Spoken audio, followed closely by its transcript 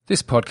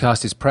This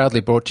podcast is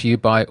proudly brought to you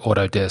by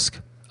Autodesk,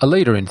 a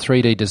leader in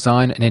 3D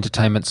design and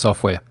entertainment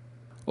software.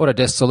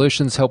 Autodesk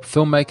solutions help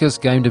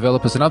filmmakers, game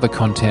developers and other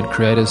content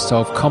creators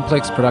solve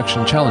complex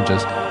production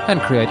challenges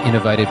and create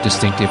innovative,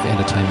 distinctive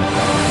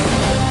entertainment.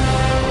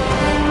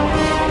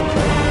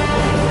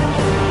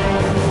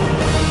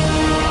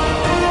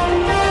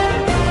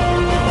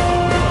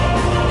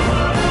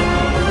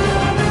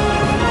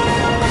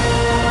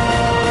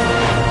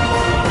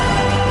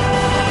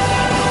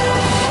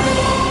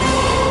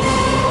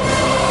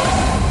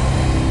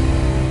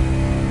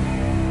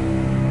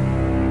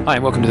 Hi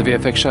and welcome to the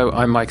VFX Show.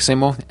 I'm Mike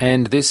Seymour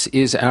and this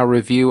is our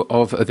review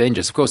of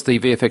Avengers. Of course, the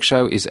VFX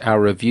Show is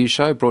our review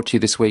show brought to you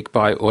this week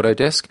by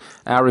Autodesk.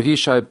 Our review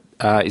show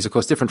is, of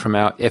course, different from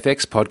our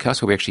FX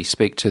podcast where we actually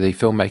speak to the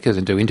filmmakers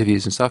and do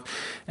interviews and stuff,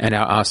 and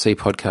our RC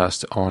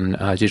podcast on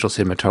digital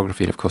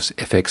cinematography and, of course,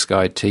 FX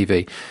Guide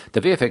TV.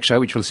 The VFX Show,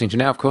 which you're listening to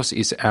now, of course,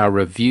 is our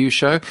review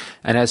show,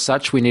 and as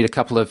such, we need a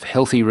couple of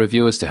healthy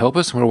reviewers to help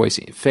us. We're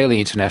always fairly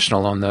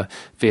international on the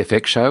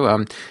VFX Show,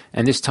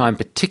 and this time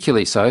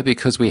particularly so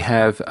because we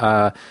have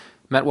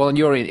Matt Wallin.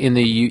 You're in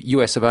the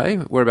US of A.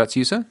 Whereabouts are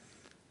you, sir?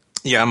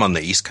 Yeah, I'm on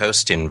the East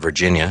Coast in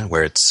Virginia,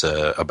 where it's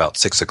about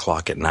 6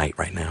 o'clock at night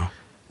right now.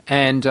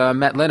 And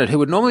Matt Leonard, who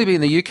would normally be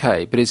in the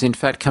UK, but is in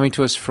fact coming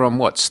to us from,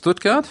 what,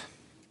 Stuttgart?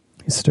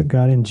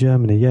 Stuttgart in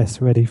Germany, yes,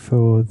 ready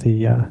for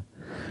the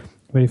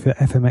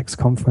FMX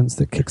conference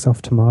that kicks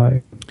off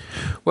tomorrow.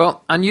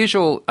 Well,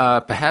 unusual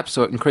perhaps,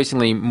 or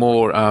increasingly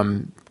more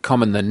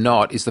common than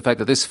not, is the fact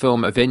that this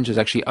film, Avengers,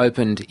 actually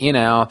opened in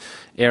our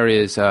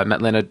areas,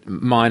 Matt Leonard,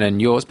 mine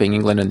and yours, being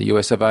England and the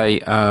US of A,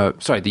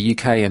 the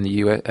UK and the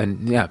US,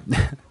 and yeah...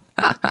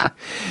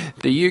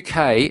 the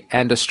UK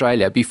and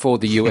Australia before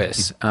the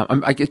US.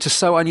 I'm just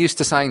so unused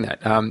to saying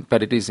that,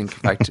 but it is in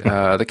fact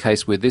the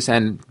case with this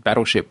and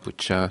Battleship,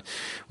 which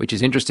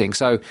is interesting.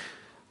 So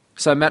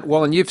Matt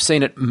Wallin, you've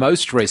seen it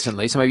most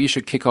recently, so maybe you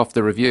should kick off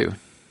the review.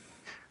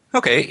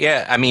 Okay,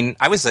 yeah. I mean,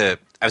 I was a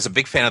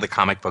big fan of the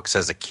comic books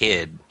as a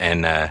kid,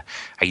 and I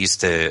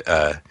used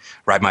to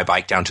ride my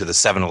bike down to the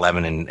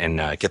 7-Eleven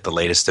and get the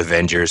latest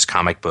Avengers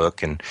comic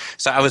book, and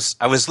so I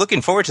was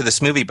looking forward to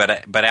this movie,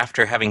 but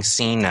after having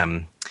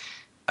seen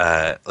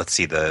let's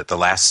see, the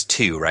last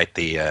two, right?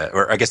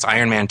 Or I guess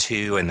Iron Man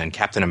 2 and then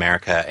Captain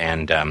America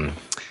and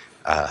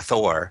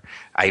Thor,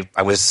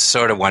 I was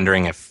sort of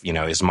wondering if,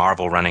 is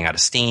Marvel running out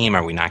of steam?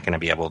 Are we not going to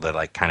be able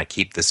to kind of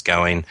keep this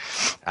going?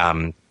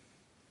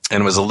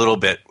 And was a little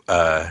bit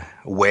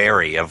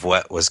wary of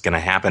what was going to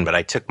happen. But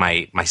I took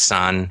my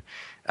son,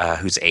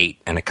 who's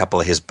 8, and a couple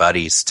of his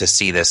buddies to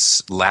see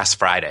this last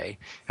Friday.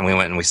 And we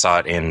went and we saw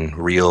it in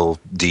Real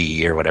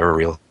D or whatever,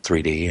 Real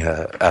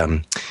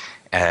 3D,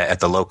 at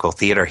the local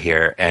theater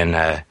here.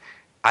 And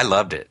I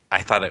loved it.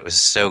 I thought it was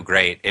so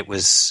great. It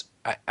was,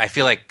 I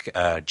feel like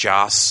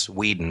Joss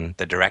Whedon,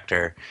 the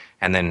director,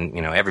 and then,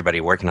 everybody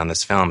working on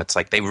this film, it's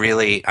like they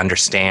really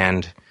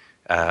understand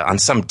on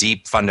some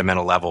deep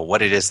fundamental level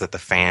what it is that the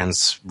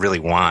fans really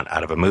want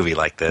out of a movie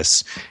like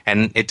this,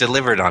 and it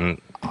delivered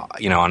on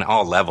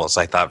all levels.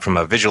 I thought from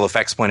a visual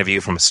effects point of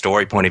view, from a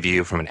story point of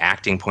view, from an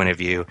acting point of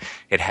view,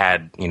 it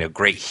had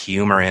great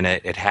humor in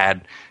it. It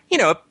had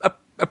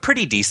a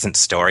pretty decent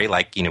story.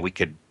 We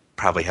could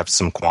probably have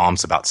some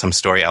qualms about some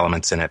story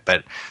elements in it,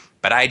 but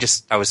I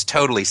was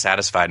totally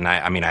satisfied,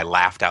 and I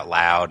laughed out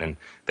loud, and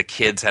the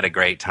kids had a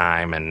great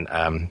time, and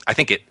I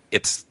think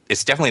it's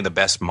definitely the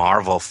best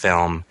Marvel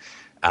film.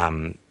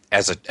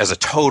 As a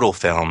total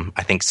film,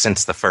 I think,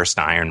 since the first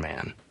Iron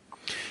Man.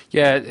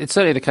 Yeah, it's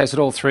certainly the case that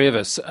all three of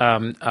us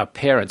are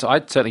parents.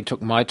 I certainly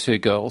took my 2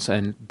 girls,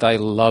 and they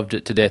loved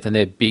it to death, and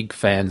they're big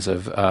fans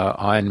of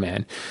Iron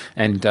Man.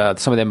 And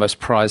some of their most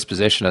prized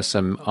possession are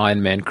some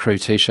Iron Man crew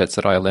T-shirts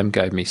that ILM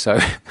gave me. So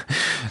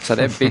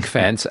they're big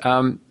fans.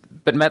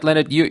 But Matt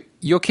Leonard,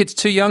 your kids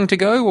too young to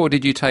go, or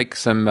did you take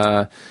some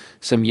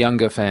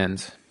younger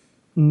fans?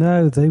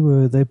 No,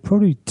 they're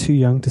probably too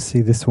young to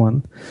see this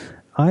one.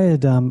 I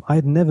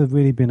had never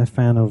really been a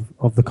fan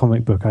of the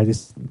comic book. I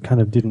just kind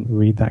of didn't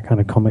read that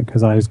kind of comic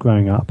because I was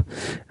growing up.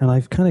 And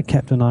I've kind of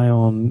kept an eye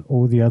on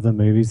all the other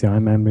movies, the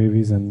Iron Man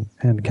movies and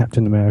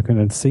Captain America, and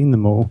had seen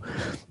them all.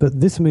 But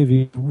this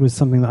movie was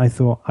something that I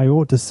thought I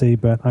ought to see,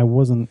 but I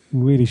wasn't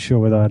really sure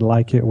whether I'd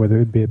like it or whether it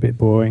would be a bit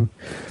boring.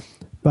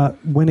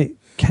 But when it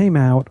came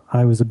out,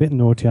 I was a bit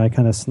naughty. I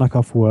kind of snuck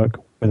off work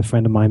with a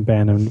friend of mine,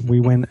 Ben, and we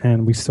went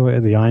and we saw it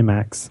at the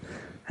IMAX.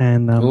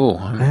 And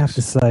I have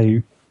to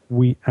say,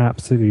 we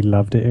absolutely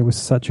loved it. It was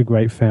such a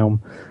great film.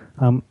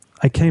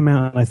 I came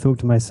out and I thought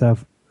to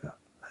myself,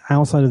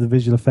 outside of the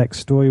visual effects,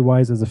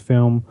 story-wise as a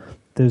film,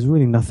 there's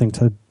really nothing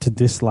to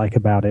dislike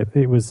about it.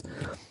 It was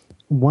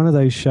one of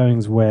those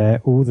showings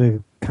where all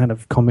the kind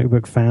of comic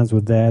book fans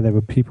were there. There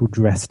were people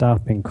dressed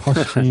up in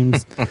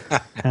costumes.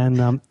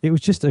 And it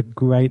was just a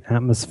great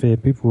atmosphere.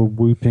 People were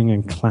whooping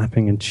and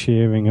clapping and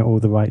cheering at all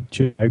the right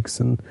jokes.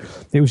 And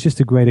it was just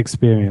a great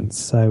experience.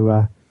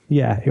 So,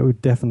 yeah, it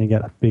would definitely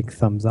get a big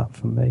thumbs up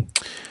from me.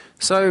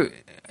 So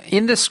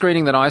in the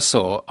screening that I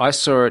saw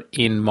it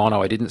in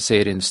mono. I didn't see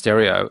it in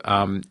stereo.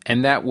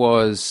 And that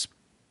was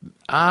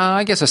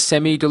I guess a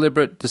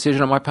semi-deliberate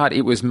decision on my part.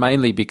 It was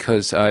mainly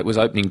because it was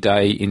opening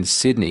day in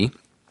Sydney.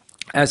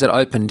 As it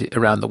opened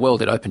around the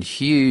world, it opened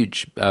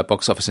huge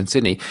box office in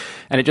Sydney.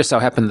 And it just so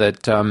happened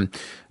that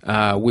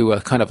we were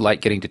kind of late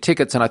getting to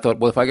tickets. And I thought,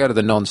 well, if I go to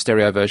the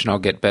non-stereo version, I'll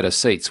get better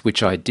seats,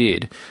 which I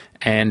did.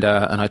 And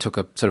I took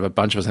a sort of a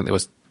bunch of us. I think there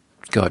was,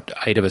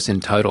 8 of us in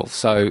total.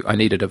 So I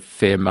needed a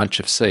fair bunch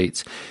of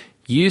seats.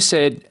 You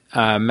said,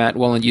 Matt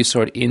Wallin, you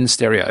saw it in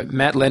stereo.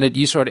 Matt Leonard,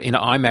 you saw it in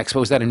IMAX. But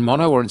was that in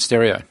mono or in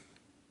stereo?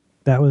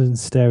 That was in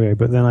stereo,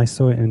 but then I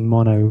saw it in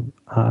mono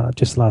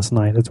just last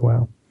night as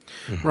well.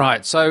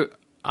 Right. So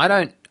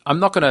I'm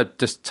not going to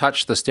just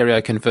touch the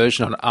stereo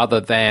conversion on other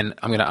than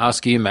I'm going to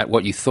ask you, Matt,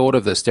 what you thought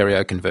of the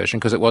stereo conversion,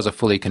 because it was a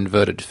fully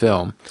converted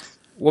film.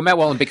 Well, Matt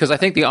Wallin, because I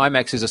think the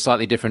IMAX is a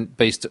slightly different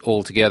beast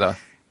altogether.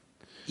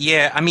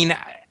 Yeah, I mean,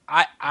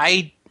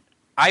 I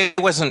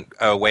wasn't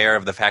aware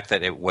of the fact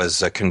that it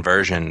was a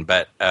conversion,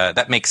 but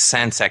that makes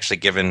sense, actually,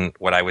 given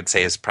what I would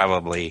say is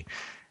probably...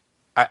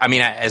 I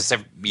mean, as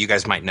you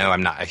guys might know,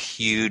 I'm not a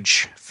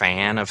huge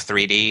fan of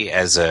 3D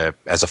as a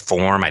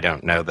form. I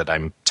don't know that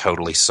I'm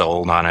totally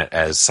sold on it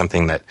as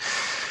something that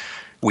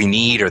we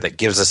need or that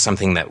gives us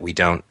something that we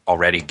don't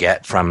already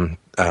get from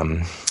a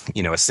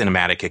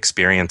cinematic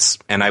experience.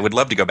 And I would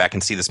love to go back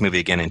and see this movie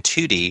again in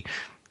 2D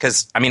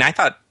because, I mean, I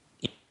thought,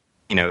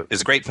 it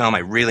was a great film. I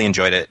really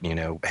enjoyed it,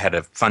 had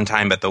a fun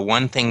time. But the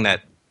one thing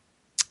that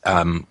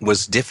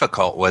was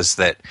difficult was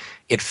that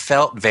it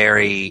felt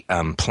very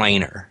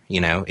planar,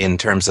 in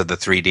terms of the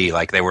 3D.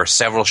 Like there were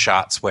several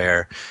shots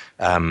where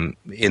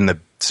in the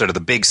sort of the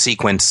big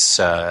sequence,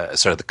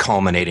 sort of the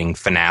culminating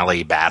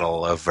finale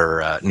battle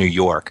over New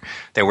York,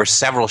 there were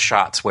several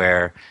shots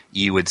where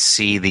you would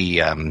see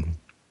the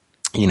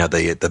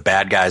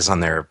bad guys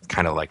on their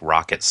kind of like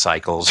rocket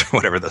cycles or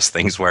whatever those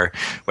things were,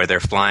 where they're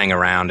flying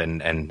around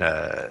and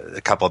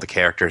a couple of the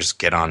characters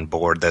get on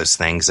board those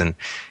things. And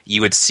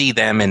you would see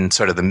them in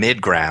sort of the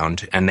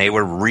mid-ground, and they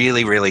were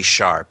really, really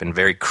sharp and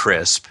very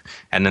crisp.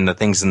 And then the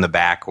things in the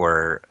back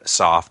were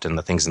soft, and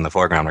the things in the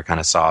foreground were kind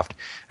of soft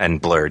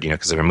and blurred,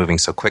 because they were moving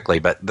so quickly.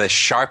 But the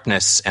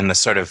sharpness and the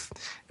sort of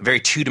very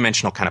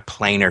two-dimensional kind of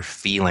planar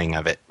feeling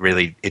of it,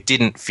 really, it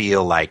didn't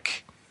feel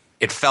like...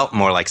 It felt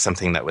more like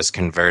something that was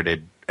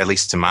converted, at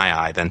least to my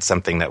eye, than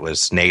something that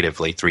was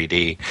natively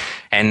 3D.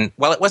 And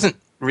while it wasn't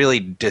really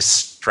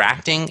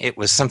distracting, it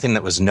was something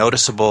that was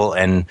noticeable.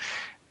 And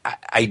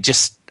I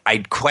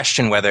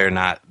question whether or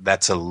not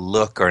that's a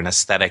look or an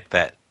aesthetic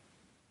that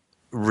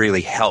really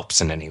helps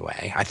in any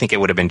way. I think it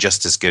would have been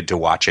just as good to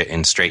watch it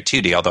in straight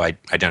 2D, although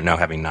I don't know,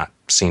 having not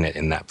seen it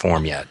in that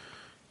form yet.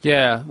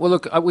 Yeah. Well,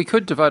 look, we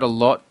could devote a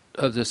lot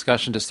of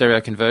discussion to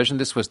stereo conversion.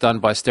 This was done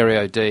by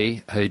Stereo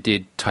D, who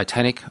did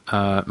Titanic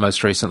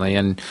most recently,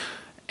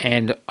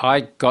 and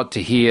I got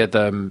to hear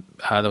them.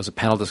 There was a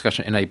panel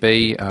discussion at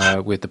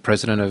NAB with the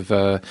president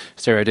of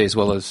Stereo D as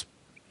well as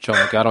John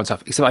Legato and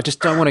stuff. So I just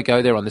don't want to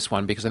go there on this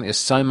one because I think there's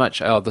so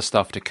much other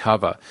stuff to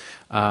cover.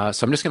 So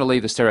I'm just going to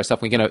leave the stereo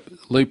stuff. We're going to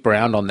loop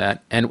around on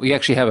that, and we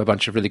actually have a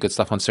bunch of really good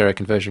stuff on stereo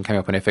conversion coming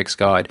up on FX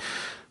Guide.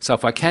 So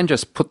if I can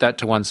just put that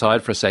to one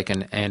side for a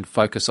second and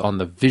focus on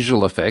the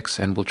visual effects,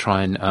 and we'll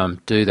try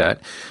and do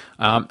that.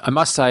 I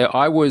must say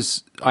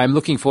I'm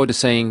looking forward to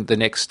seeing the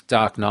next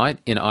Dark Knight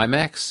in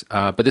IMAX,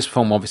 but this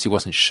film obviously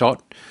wasn't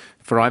shot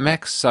for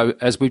IMAX. So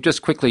as we've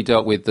just quickly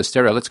dealt with the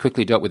stereo, let's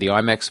quickly deal with the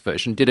IMAX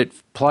version. Did it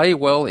play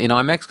well in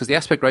IMAX? Because the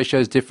aspect ratio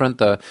is different,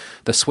 the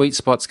sweet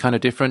spot's kind of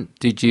different.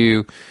 Did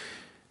you,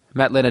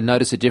 Matt Leonard,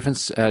 notice a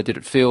difference? Did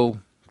it feel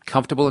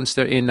comfortable in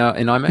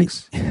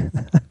IMAX?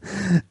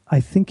 I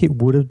think it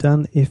would have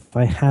done if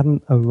I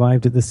hadn't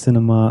arrived at the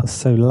cinema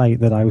so late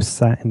that I was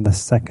sat in the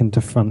second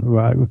to front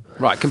row.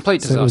 Right,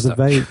 complete disaster.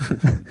 So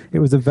it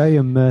was a very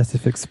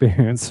immersive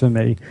experience for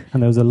me,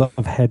 and there was a lot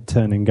of head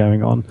turning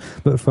going on.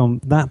 But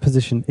from that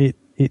position, it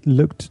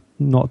looked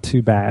not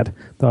too bad,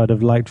 though I'd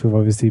have liked to have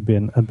obviously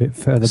been a bit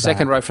further back.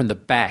 Second row from the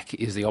back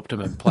is the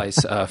optimum place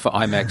for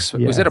IMAX.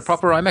 Yes. Was it a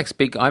proper IMAX,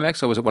 big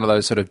IMAX, or was it one of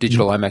those sort of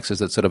digital IMAXs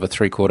that's sort of a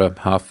three-quarter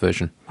half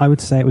version? I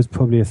would say it was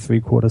probably a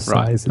three-quarter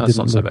size. Right, that's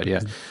not so bad, yeah.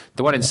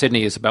 The one in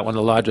Sydney is about one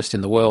of the largest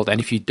in the world, and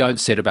if you don't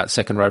sit about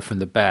second row from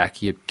the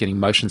back, you're getting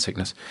motion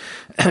sickness.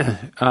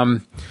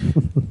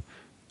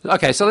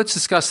 Okay, so let's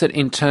discuss it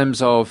in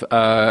terms of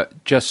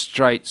just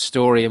straight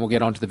story, and we'll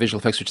get on to the visual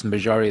effects, which is the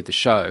majority of the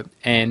show.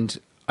 And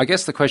I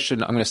guess the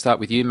question, I'm going to start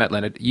with you, Matt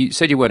Leonard. You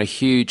said you weren't a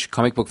huge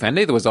comic book fan.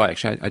 Neither was I,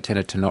 actually. I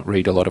tended to not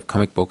read a lot of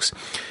comic books.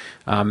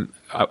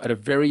 At a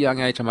very young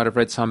age, I might have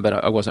read some, but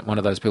I wasn't one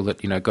of those people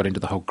that got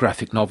into the whole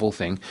graphic novel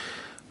thing.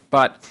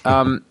 But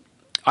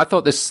I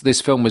thought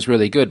this film was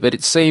really good. But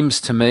it seems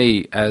to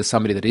me, as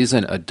somebody that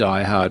isn't a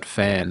diehard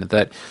fan,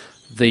 that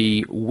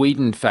the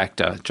Whedon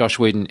factor, Josh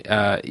Whedon,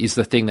 is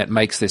the thing that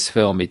makes this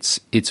film. It's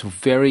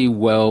very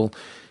well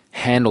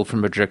handled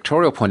from a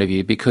directorial point of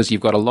view because you've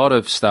got a lot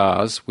of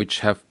stars which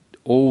have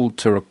all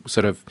to a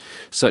sort of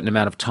certain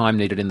amount of time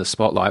needed in the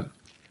spotlight.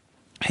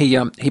 He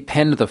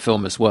penned the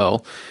film as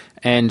well,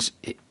 and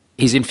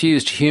he's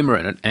infused humor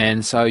in it,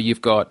 and so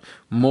you've got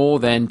more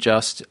than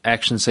just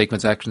action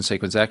sequence, action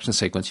sequence, action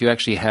sequence. You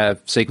actually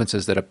have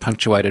sequences that are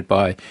punctuated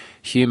by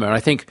humor. And I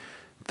think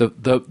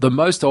the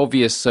most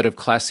obvious sort of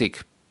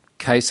classic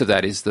case of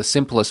that is the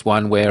simplest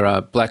one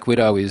where Black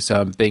Widow is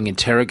being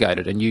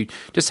interrogated, and you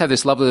just have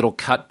this lovely little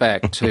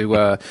cutback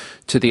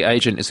to the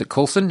agent, is it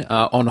Coulson,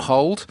 on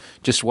hold,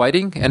 just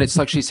waiting, and it's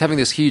like she's having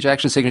this huge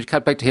action sequence,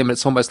 cut back to him, and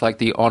it's almost like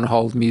the on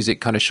hold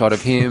music kind of shot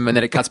of him, and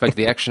then it cuts back to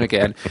the action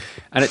again,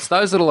 and it's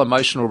those little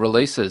emotional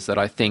releases that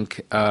I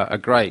think are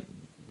great.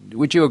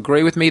 Would you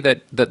agree with me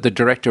that the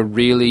director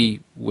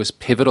really was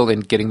pivotal in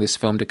getting this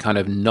film to kind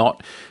of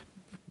not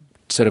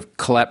sort of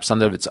collapse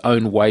under its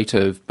own weight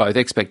of both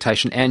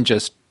expectation and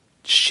just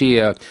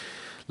sheer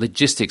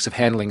logistics of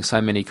handling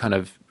so many kind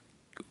of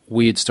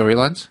weird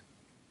storylines?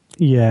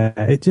 Yeah,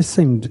 it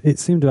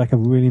seemed like a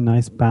really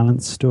nice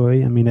balanced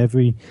story. I mean,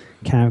 every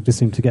character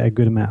seemed to get a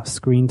good amount of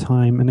screen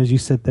time, and as you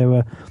said, there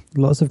were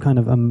lots of kind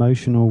of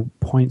emotional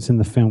points in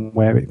the film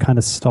where it kind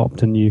of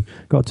stopped and you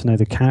got to know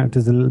the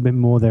characters a little bit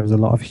more. There was a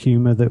lot of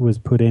humor that was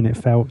put in. It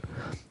felt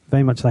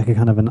very much like a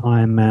kind of an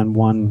Iron Man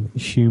 1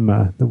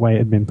 humor, the way it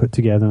had been put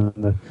together,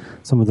 and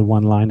some of the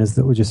one-liners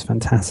that were just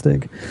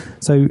fantastic.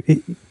 So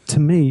to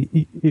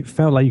me, it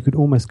felt like you could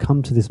almost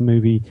come to this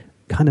movie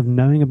kind of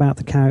knowing about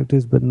the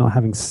characters but not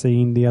having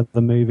seen the other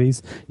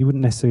movies. You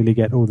wouldn't necessarily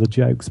get all the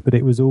jokes, but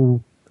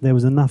there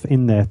was enough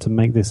in there to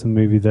make this a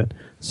movie that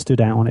stood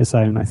out on its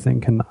own, I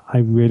think, and I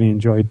really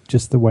enjoyed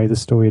just the way the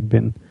story had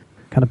been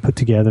kind of put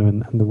together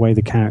and the way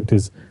the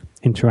characters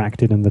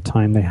interacted and the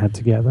time they had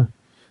together.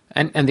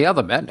 And the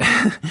other, Matt,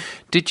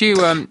 did you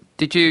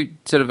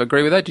sort of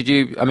agree with that?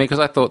 Because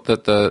I thought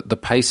that the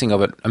pacing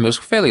of it, I mean, it was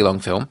a fairly long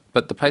film,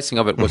 but the pacing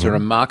of it was a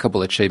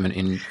remarkable achievement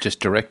in just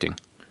directing.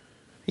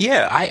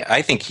 Yeah,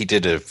 I think he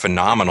did a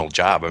phenomenal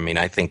job. I mean,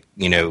 I think,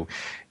 a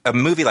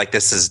movie like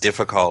this is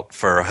difficult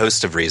for a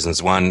host of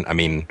reasons. One, I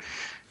mean,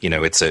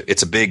 it's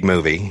a big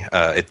movie.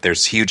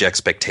 There's huge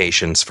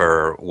expectations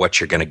for what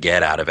you're going to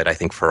get out of it, I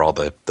think, for all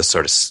the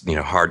sort of,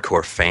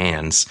 hardcore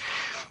fans.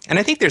 And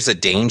I think there's a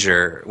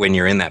danger when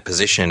you're in that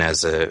position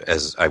as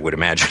I would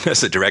imagine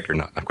as a director.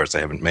 Not, of course, I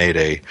haven't made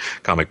a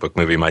comic book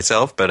movie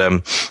myself, but no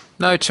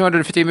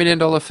 $250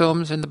 million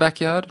films in the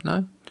backyard,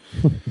 no.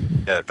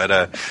 Yeah, but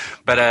I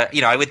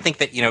would think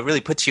that it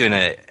really puts you in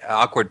an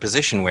awkward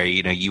position where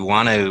you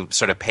want to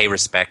sort of pay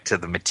respect to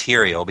the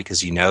material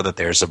because you know that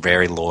there's a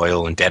very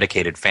loyal and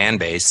dedicated fan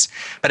base,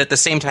 but at the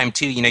same time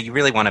too, you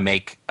really want to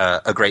make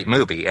a great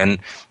movie, and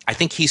I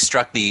think he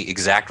struck the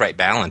exact right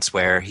balance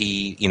where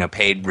he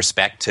paid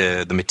respect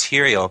to the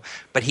material,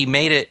 but he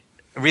made it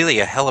really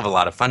a hell of a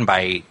lot of fun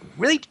by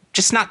really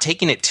just not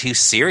taking it too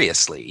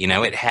seriously.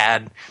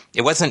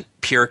 It wasn't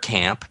pure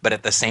camp, but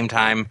at the same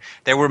time,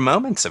 there were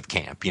moments of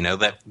camp,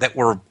 that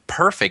were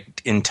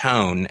perfect in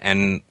tone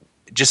and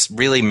just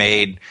really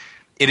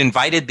it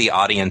invited the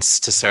audience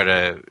to sort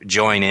of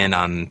join in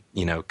on,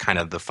 kind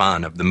of the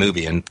fun of the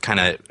movie and kind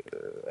of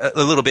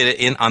a little bit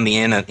in on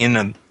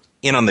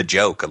the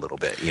joke a little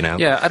bit,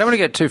 Yeah, I don't want to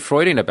get too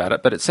Freudian about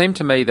it, but it seemed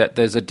to me that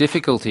there's a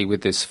difficulty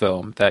with this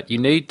film that you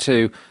need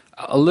to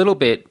a little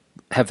bit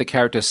have the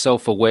characters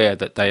self-aware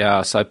that they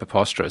are so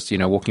preposterous,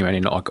 walking around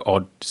in like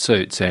odd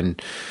suits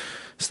and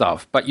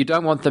stuff. But you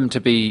don't want them to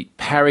be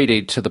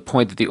parodied to the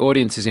point that the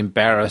audience is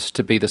embarrassed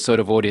to be the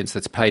sort of audience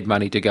that's paid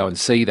money to go and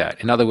see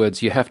that. In other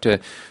words, you have to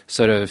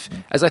sort of,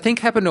 as I think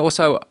happened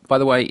also, by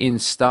the way, in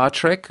Star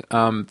Trek,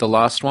 the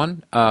last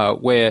one,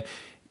 where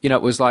it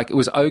was like it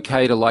was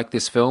okay to like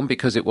this film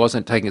because it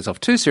wasn't taking itself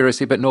too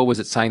seriously, but nor was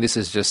it saying this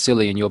is just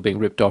silly and you're being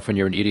ripped off and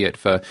you're an idiot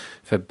for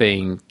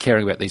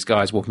caring about these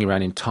guys walking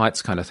around in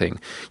tights kind of thing.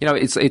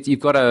 You've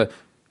got to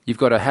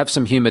have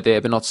some humor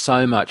there, but not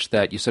so much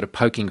that you're sort of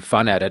poking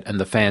fun at it and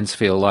the fans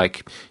feel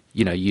like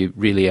you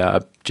really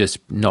are just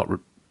not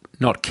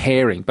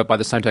caring. But by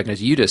the same token,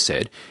 as you just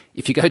said,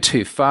 if you go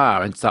too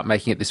far and start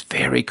making it this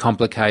very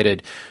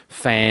complicated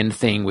fan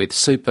thing with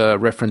super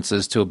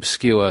references to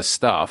obscure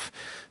stuff,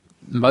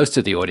 most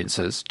of the audience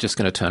is just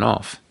going to turn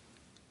off.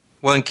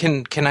 Well, and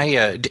can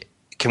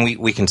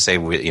we can say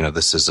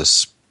this is a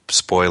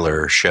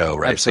spoiler show,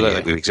 right?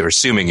 Absolutely. So we're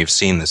assuming you've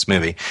seen this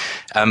movie.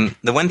 The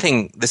one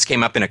thing, this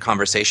came up in a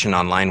conversation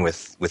online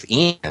with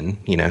Ian,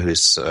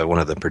 who's one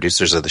of the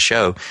producers of the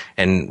show,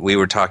 and we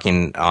were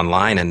talking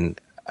online, and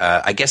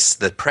I guess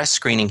the press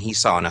screening he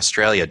saw in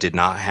Australia did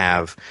not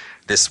have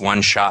this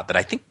one shot that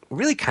I think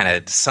really kind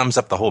of sums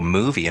up the whole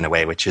movie in a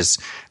way, which is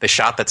the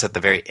shot that's at the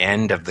very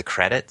end of the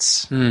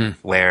credits,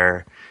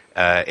 where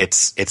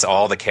it's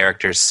all the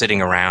characters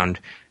sitting around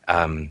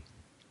at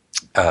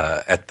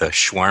the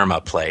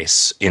shawarma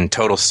place in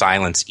total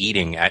silence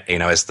eating,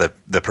 as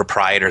the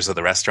proprietors of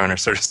the restaurant are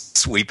sort of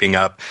sweeping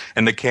up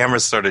and the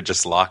camera's sort of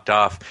just locked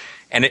off.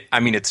 And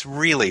it's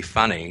really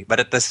funny, but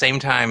at the same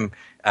time,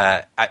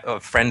 a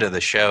friend of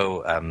the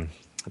show,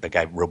 the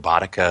guy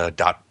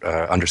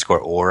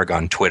robotica._org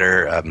on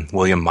Twitter,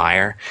 William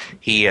Meyer,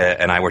 he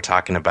and I were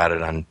talking about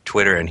it on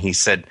Twitter, and he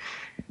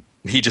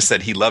just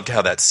said he loved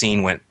how that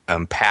scene went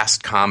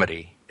past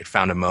comedy. It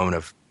found a moment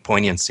of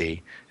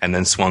poignancy and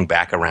then swung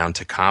back around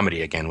to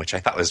comedy again, which I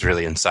thought was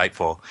really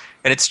insightful.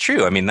 And it's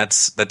true. I mean,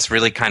 that's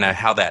really kind of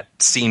how that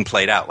scene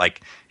played out.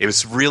 Like, it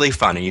was really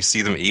funny. You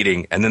see them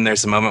eating, and then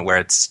there's a moment where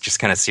it's just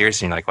kind of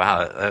serious, and you're like,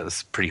 wow, that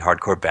was a pretty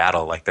hardcore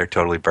battle. Like, they're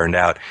totally burned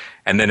out.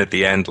 And then at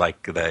the end,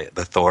 like, the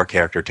Thor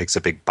character takes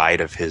a big bite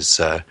of his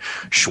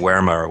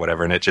shawarma or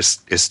whatever, and it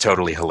just is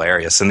totally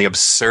hilarious. And the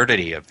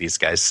absurdity of these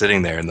guys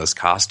sitting there in those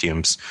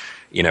costumes,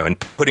 you know, and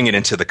putting it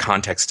into the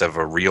context of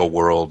a real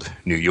world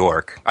New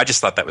York, I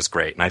just thought that was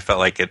great. And I felt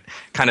like it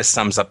kind of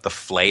sums up the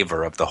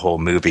flavor of the whole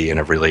movie in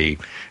a really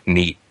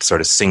neat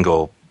sort of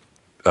single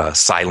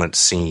silent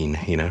scene,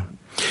 you know.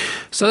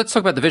 So let's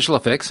talk about the visual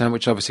effects,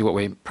 which is obviously what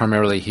we're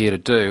primarily here to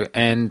do.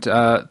 And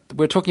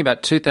we're talking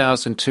about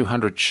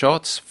 2,200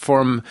 shots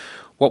from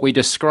what we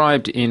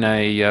described in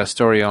a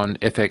story on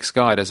FX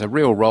Guide as a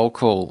real roll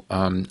call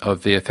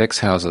of VFX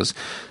houses.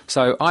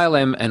 So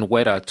ILM and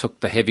Weta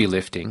took the heavy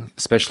lifting,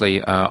 especially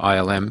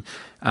ILM,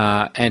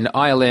 and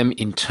ILM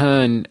in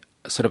turn,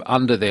 sort of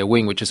under their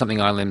wing, which is something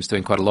ILM's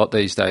doing quite a lot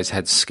these days,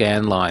 had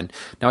Scanline.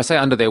 Now, I say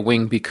under their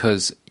wing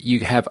because you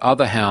have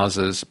other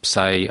houses,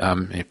 say,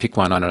 pick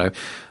one, I don't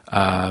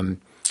know,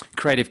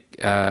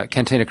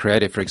 Cantina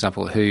Creative, for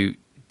example, who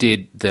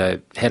did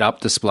the head-up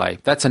display.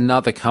 That's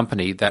another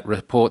company that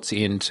reports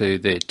into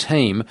their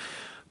team,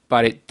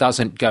 but it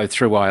doesn't go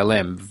through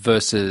ILM,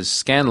 versus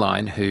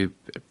Scanline, who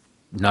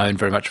known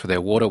very much for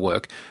their water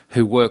work,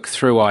 who work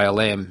through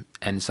ILM,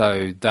 and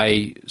so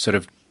they sort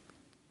of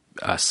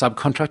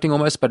subcontracting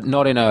almost, but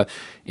not in a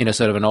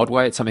sort of an odd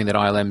way. It's something that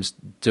ILM's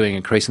doing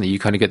increasingly. You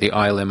kind of get the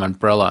ILM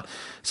umbrella.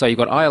 So you've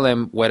got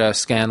ILM, Weta,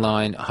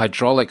 Scanline,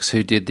 Hydraulics,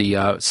 who did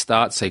the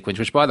start sequence,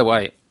 which, by the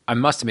way, I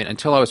must admit,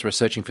 until I was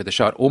researching for the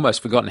show, I'd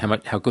almost forgotten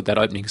how good that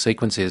opening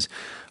sequence is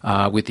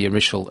with the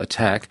initial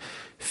attack.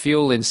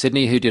 Fuel in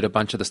Sydney, who did a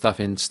bunch of the stuff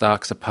in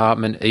Stark's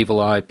apartment, Evil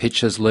Eye,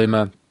 Pictures,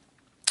 Luma.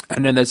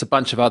 And then there's a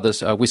bunch of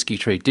others, Whiskey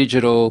Tree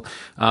Digital,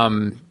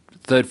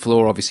 Third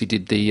Floor obviously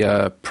did the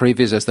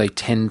previews, as they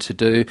tend to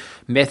do.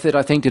 Method,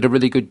 I think, did a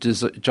really good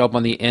job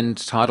on the end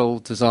title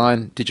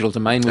design. Digital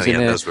Domain was in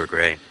there. Those were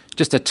great.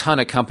 Just a ton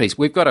of companies.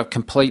 We've got a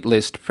complete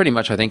list, pretty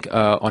much, I think,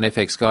 on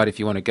FX Guide if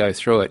you want to go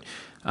through it.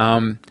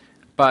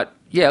 But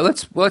yeah,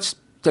 let's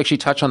actually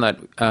touch on that.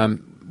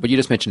 What you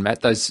just mentioned,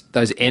 Matt,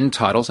 those end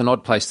titles, an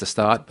odd place to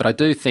start. But I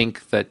do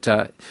think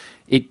that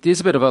it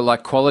is a bit of a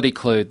quality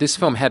clue. This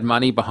film had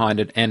money behind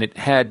it, and it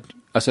had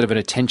a sort of an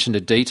attention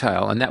to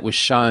detail, and that was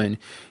shown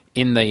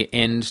in the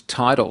end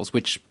titles,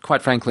 which,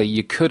 quite frankly,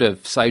 you could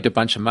have saved a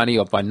bunch of money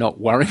on by not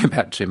worrying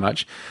about too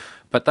much.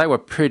 But they were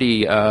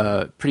pretty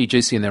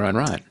juicy in their own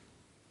right.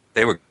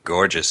 They were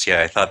gorgeous.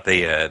 Yeah, I thought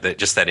the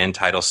just that end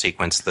title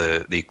sequence,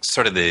 the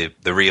sort of the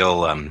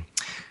real,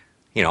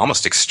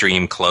 almost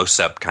extreme close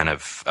up kind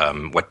of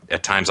what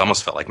at times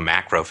almost felt like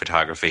macro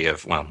photography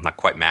of, well, not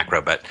quite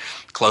macro, but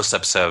close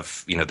ups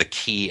of the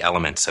key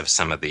elements of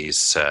some of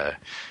these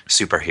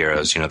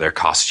superheroes. Their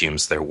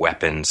costumes, their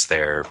weapons,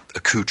 their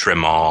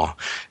accoutrement,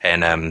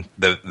 and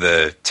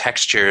the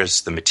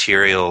textures, the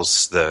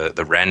materials,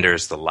 the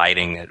renders, the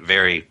lighting,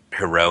 very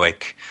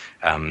heroic.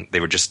 They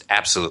were just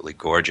absolutely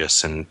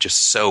gorgeous and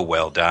just so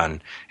well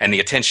done. And the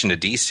attention to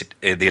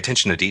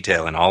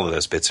detail in all of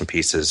those bits and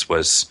pieces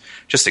was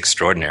just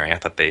extraordinary. I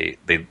thought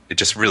it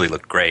just really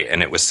looked great,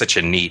 and it was such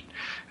a neat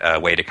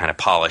way to kind of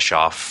polish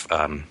off,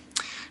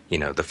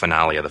 the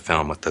finale of the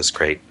film with those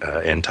great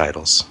end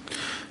titles.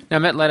 Now,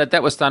 Matt Leonard,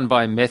 that was done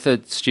by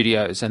Method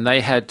Studios, and they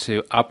had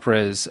to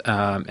up-res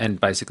and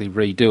basically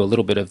redo a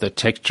little bit of the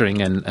texturing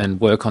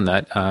and work on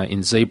that in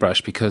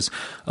ZBrush, because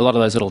a lot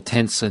of those little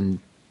tents and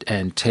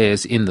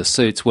tears in the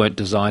suits weren't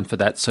designed for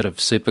that sort of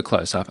super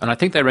close-up. And I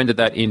think they rendered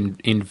that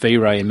in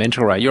V-Ray and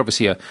Mental Ray. You're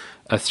obviously a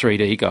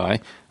 3D guy,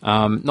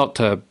 not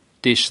to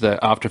dish the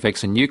After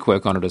Effects and Nuke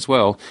work on it as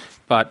well,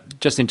 but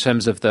just in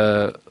terms of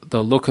the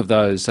look of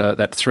those that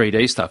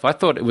 3D stuff, I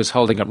thought it was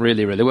holding up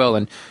really, really well.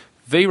 And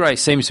V-Ray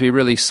seems to be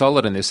really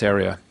solid in this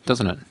area,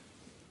 doesn't it?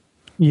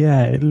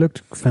 Yeah, it looked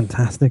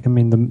fantastic. I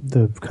mean,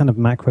 the kind of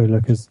macro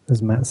look, as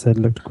Matt said,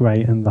 looked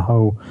great, and the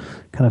whole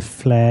kind of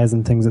flares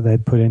and things that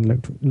they'd put in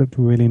looked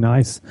really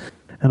nice.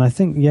 And I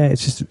think,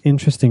 it's just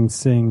interesting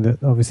seeing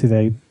that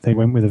obviously they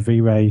went with a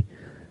V-Ray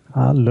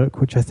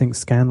look, which I think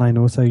Scanline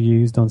also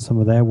used on some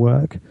of their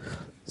work.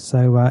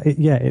 So,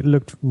 it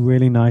looked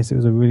really nice. It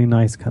was a really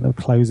nice kind of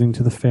closing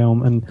to the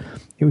film, and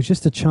it was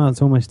just a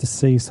chance almost to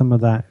see some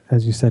of that,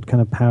 as you said, kind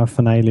of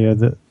paraphernalia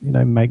that,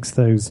 makes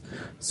those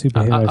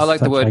superheroes I like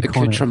the word iconic.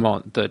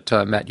 accoutrement that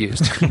Matt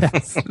used.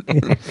 Yes.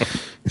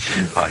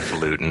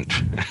 Highfalutin.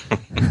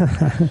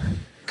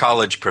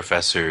 College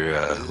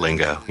professor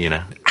lingo,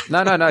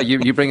 No.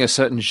 You bring a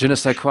certain je ne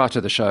sais quoi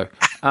to the show.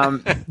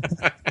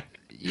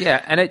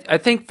 Yeah, and I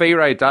think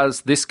V-Ray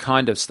does this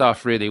kind of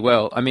stuff really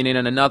well. I mean, in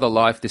another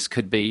life, this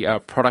could be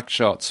product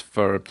shots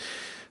for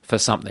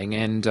something.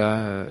 And,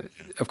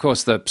 of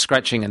course, the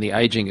scratching and the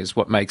aging is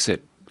what makes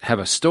it have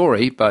a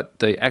story, but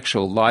the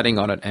actual lighting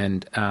on it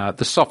and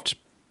the soft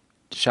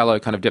shallow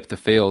kind of depth of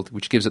field,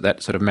 which gives it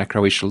that sort of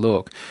macro-ish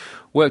look,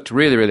 worked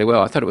really, really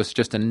well. I thought it was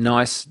just a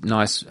nice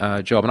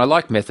job. And I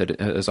like Method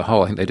as a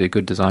whole. I think they do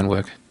good design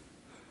work.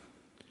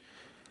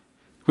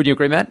 Would you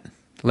agree, Matt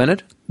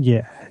Leonard?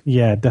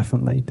 Yeah,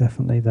 definitely.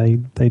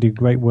 They do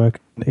great work.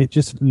 It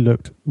just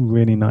looked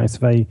really nice.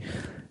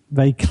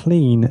 Very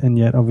clean, and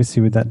yet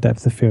obviously with that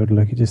depth of field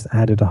look, it just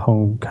added a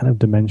whole kind of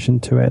dimension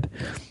to it.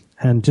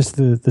 And just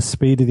the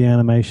speed of the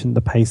animation,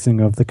 the pacing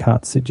of the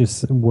cuts, it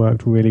just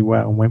worked really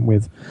well and went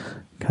with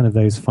kind of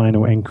those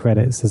final end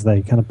credits as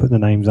they kind of put the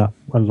names up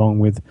along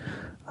with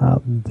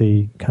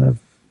the kind of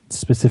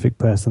specific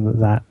person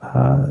that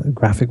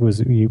graphic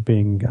was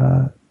being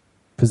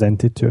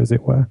presented to, as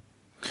it were.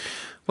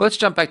 Well, let's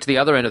jump back to the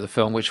other end of the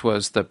film, which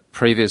was the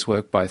previs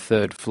work by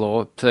Third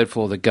Floor. Third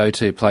Floor, the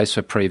go-to place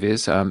for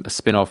previs, a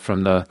spin-off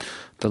from the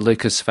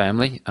Lucas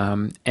family,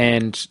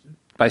 and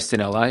based in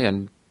LA,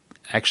 and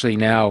actually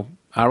now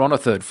are on a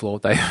third floor.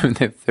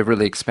 They've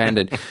really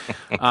expanded.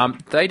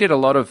 They did a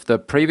lot of the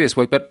previous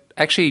work, but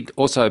actually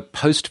also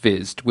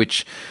post-vis,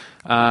 which,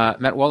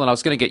 Matt Wallin, I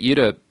was going to get you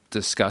to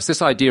discuss.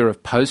 This idea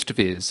of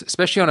post-vis,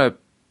 especially on a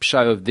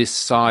show of this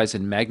size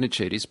and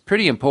magnitude, is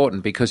pretty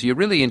important because you're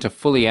really into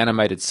fully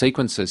animated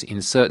sequences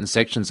in certain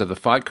sections of the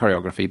fight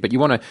choreography, but you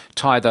want to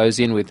tie those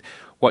in with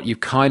what you're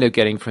kind of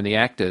getting from the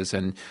actors.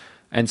 And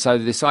so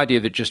this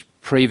idea that just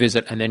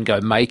previs and then go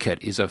make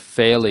it is a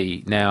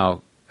fairly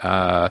now...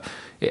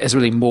 it has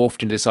really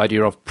morphed into this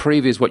idea of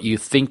previs what you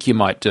think you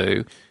might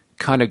do,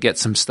 kind of get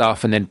some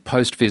stuff, and then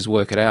post-vis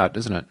work it out,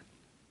 doesn't it?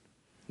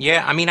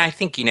 Yeah, I mean, I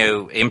think,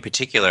 in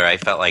particular, I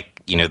felt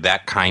like,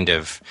 that kind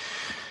of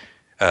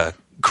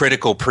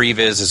critical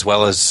previs as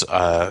well as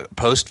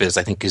post-vis,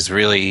 I think, is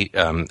really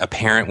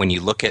apparent when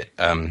you look at,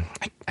 I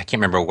can't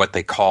remember what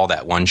they call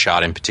that one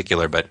shot in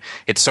particular, but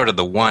it's sort of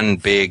the one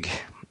big...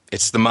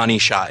 It's the money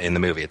shot in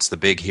the movie. It's the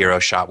big hero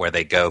shot where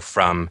they go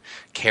from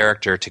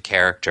character to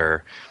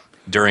character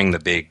during the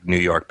big New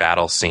York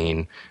battle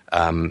scene.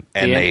 You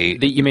mean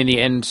the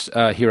end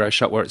hero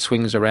shot where it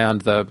swings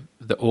around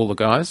all the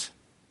guys?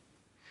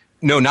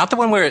 No, not the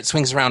one where it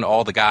swings around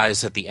all the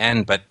guys at the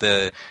end, but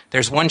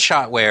there's one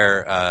shot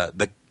where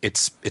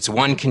it's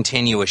one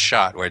continuous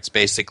shot where it's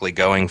basically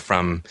going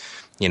from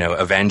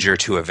Avenger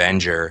to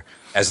Avenger,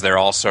 as they're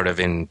all sort of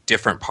in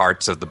different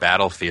parts of the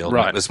battlefield.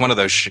 Right. It's one of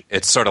those.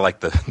 It's sort of like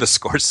the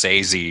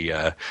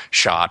Scorsese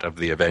shot of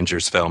the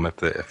Avengers film,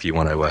 if you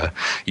want to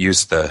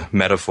use the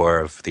metaphor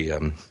of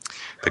the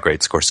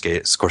great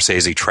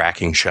Scorsese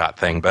tracking shot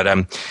thing. But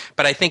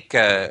I think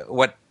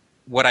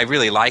what I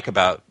really like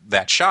about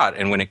that shot,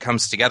 and when it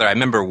comes together, I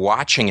remember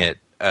watching it.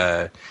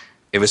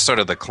 It was sort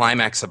of the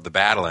climax of the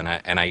battle,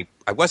 and I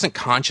wasn't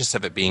conscious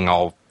of it being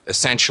all.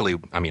 Essentially,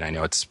 I mean, I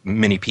know it's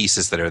many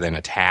pieces that are then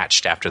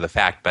attached after the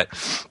fact, but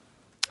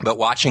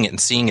watching it and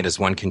seeing it as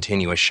one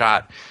continuous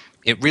shot,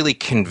 it really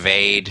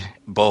conveyed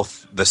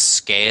both the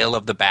scale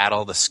of the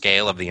battle, the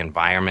scale of the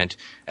environment,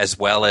 as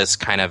well as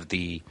kind of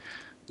the,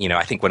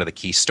 I think one of the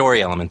key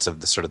story elements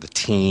of the sort of the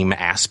team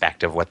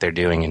aspect of what they're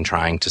doing and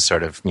trying to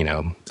sort of,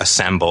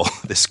 assemble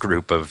this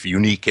group of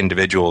unique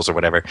individuals or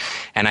whatever.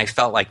 And I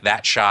felt like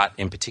that shot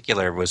in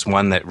particular was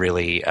one that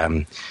really...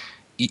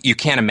 you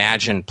can't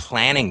imagine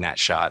planning that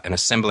shot and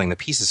assembling the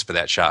pieces for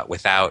that shot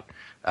without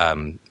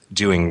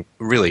doing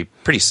really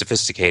pretty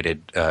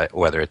sophisticated,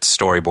 whether it's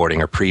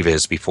storyboarding or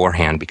previs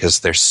beforehand,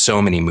 because there's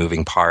so many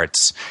moving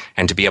parts,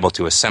 and to be able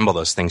to assemble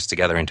those things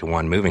together into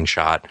one moving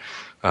shot,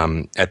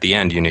 at the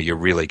end, you're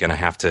really going to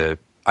have to,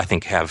 I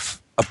think,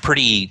 have a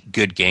pretty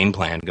good game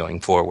plan going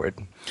forward.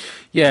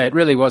 Yeah, it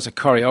really was a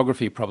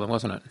choreography problem,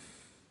 wasn't it?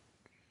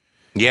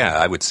 Yeah,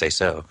 I would say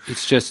so.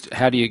 It's just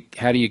how do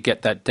you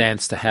get that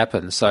dance to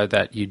happen so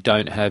that you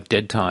don't have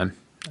dead time?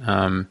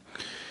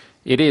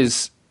 It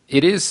is.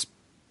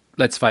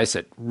 Let's face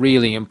it,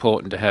 really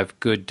important to have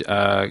good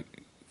filmic,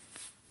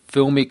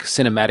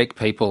 cinematic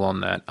people on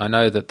that. I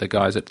know that the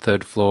guys at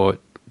Third Floor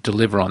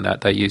deliver on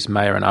that. They use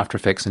Maya and After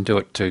Effects and do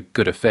it to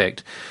good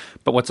effect.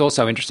 But what's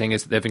also interesting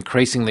is that they've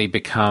increasingly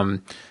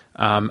become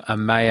a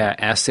Maya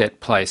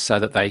asset place so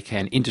that they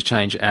can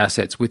interchange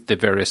assets with the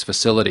various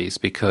facilities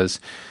because...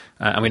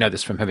 and we know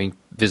this from having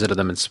visited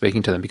them and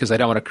speaking to them, because they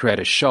don't want to create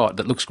a shot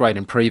that looks great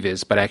in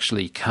previs but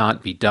actually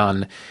can't be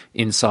done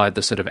inside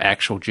the sort of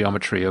actual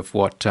geometry of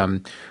what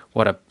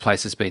a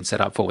place has been set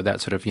up for,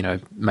 without sort of,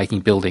 making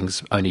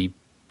buildings only,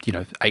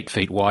 8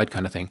 feet wide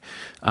kind of thing.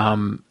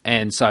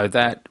 And so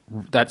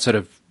that sort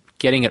of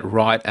getting it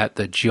right at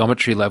the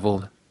geometry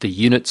level, the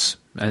units,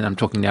 and I'm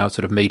talking now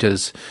sort of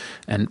meters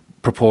and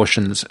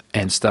proportions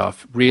and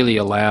stuff, really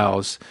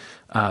allows...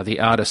 the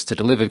artist to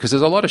deliver, because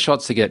there's a lot of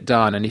shots to get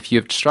done, and if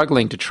you're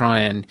struggling to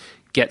try and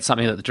get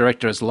something that the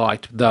director has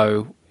liked,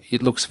 though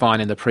it looks fine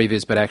in the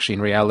previs but actually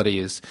in reality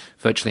is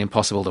virtually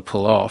impossible to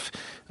pull off,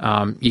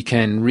 you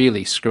can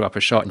really screw up a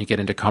shot and you get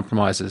into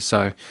compromises.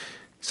 So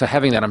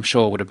having that, I'm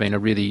sure, would have been a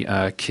really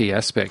key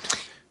aspect.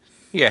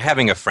 Yeah,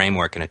 having a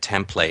framework and a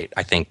template,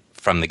 I think,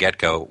 from the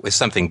get-go, with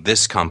something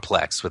this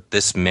complex, with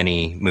this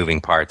many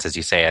moving parts, as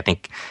you say,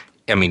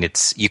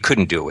 you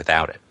couldn't do it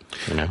without it.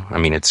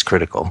 It's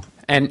critical.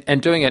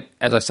 And doing it,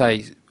 as I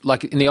say,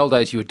 like in the old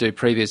days, you would do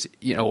previous,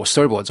 or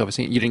storyboards,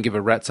 obviously, you didn't give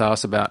a rat's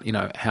ass about,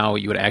 how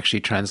you would actually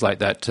translate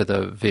that to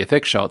the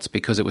VFX shots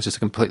because it was just a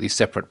completely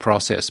separate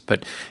process.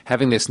 But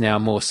having this now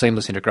more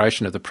seamless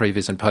integration of the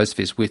previs and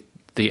post-vis with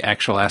the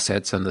actual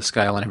assets and the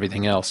scale and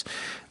everything else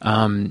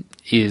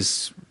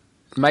is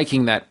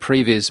making that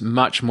previs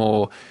much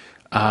more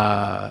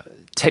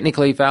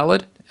technically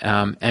valid.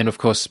 And of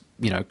course,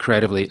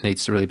 creatively, it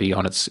needs to really be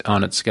on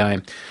its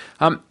game.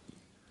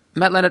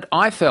 Matt Leonard,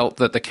 I felt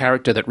that the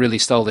character that really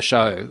stole the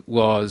show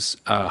was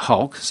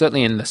Hulk.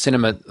 Certainly in the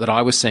cinema that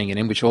I was seeing it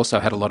in, which also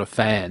had a lot of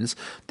fans,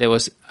 there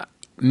was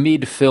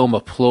mid-film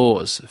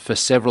applause for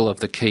several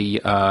of the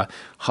key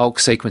Hulk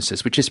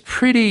sequences, which is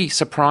pretty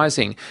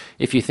surprising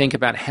if you think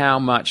about how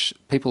much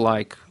people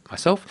like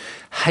myself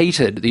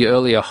hated the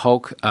earlier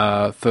Hulk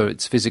for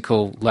its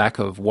physical lack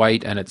of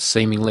weight and its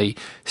seemingly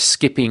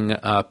skipping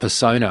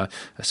persona,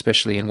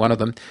 especially in one of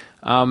them.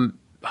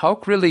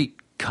 Hulk really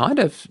kind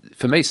of,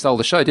 for me, stole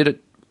the show. Did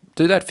it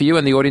do that for you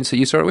and the audience that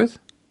you saw it with?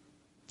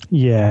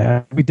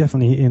 Yeah, we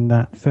definitely, in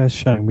that first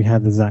showing, we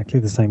had exactly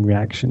the same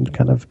reaction,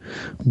 kind of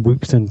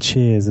whoops and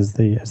cheers as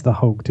the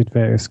Hulk did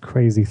various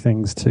crazy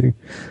things to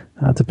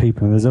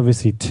people. And there's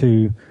obviously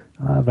two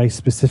very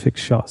specific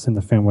shots in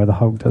the film where the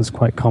Hulk does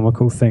quite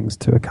comical things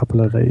to a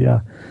couple of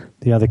the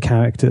other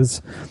characters.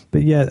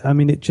 But yeah, I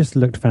mean, it just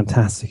looked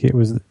fantastic. It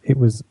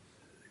was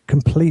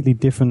completely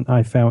different,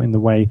 I felt, in the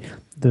way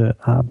the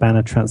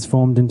Banner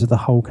transformed into the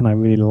Hulk, and I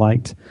really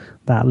liked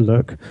that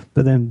look.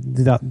 But then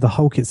the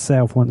Hulk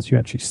itself, once you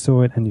actually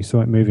saw it and you saw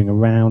it moving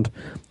around,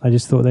 I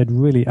just thought they'd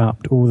really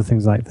upped all the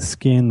things like the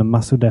skin, the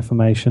muscle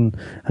deformation,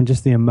 and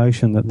just the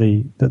emotion that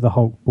the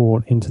Hulk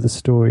brought into the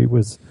story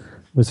was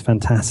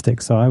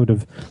fantastic. So I would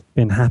have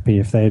been happy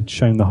if they had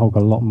shown the Hulk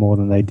a lot more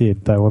than they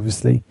did, though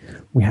obviously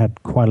we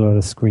had quite a lot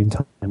of screen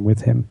time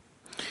with him.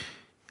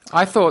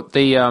 I thought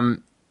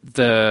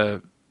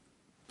the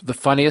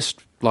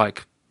funniest,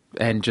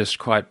 and just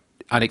quite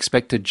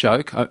unexpected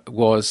joke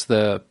was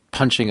the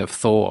punching of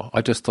Thor.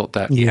 I just thought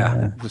that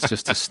was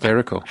just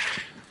hysterical.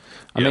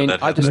 I mean,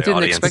 I just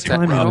didn't expect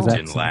that at all.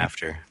 In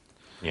laughter.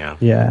 Yeah.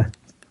 Yeah.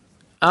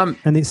 And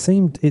it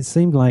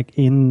seemed like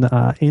in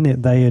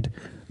it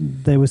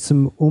there was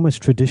some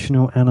almost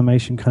traditional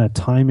animation kind of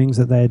timings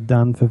that they had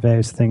done for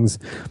various things.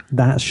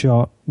 That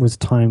shot was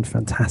timed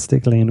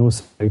fantastically, and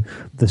also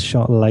the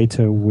shot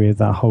later with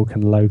Hulk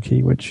and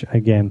Loki, which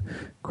again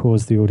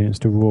caused the audience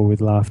to roar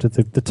with laughter.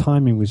 The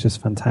timing was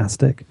just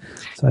fantastic.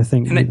 So I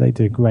think they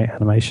did a great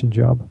animation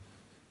job.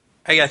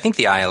 I think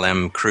the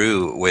ILM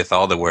crew, with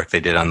all the work they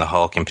did on the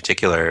Hulk in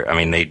particular, I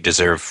mean, they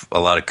deserve a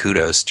lot of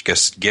kudos,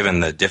 just given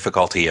the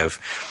difficulty of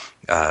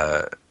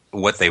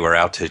what they were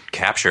out to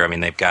capture. I mean,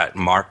 they've got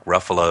Mark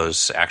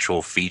Ruffalo's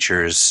actual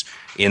features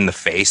in the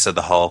face of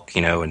the Hulk,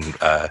 and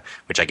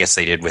which I guess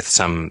they did with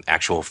some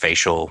actual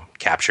facial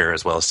capture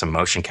as well as some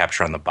motion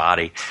capture on the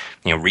body,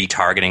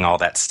 retargeting all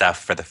that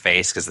stuff for the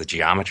face because the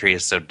geometry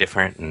is so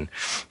different. And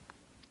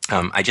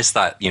I just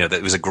thought, that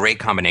it was a great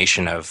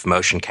combination of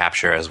motion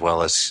capture as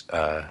well as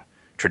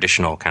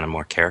traditional kind of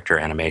more character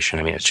animation.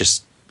 I mean, it's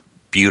just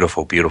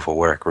beautiful, beautiful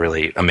work,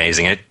 really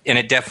amazing. And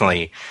it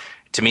definitely,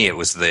 to me,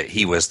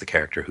 he was the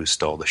character who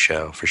stole the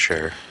show for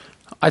sure.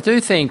 I do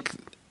think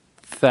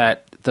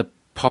that the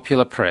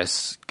popular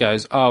press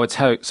goes, "Oh, it's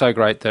so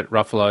great that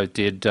Ruffalo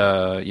did,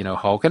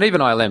 Hulk," and even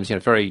ILM's,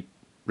 very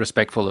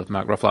respectful of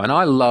Mark Ruffalo, and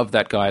I love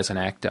that guy as an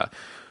actor.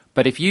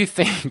 But if you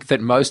think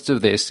that most of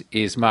this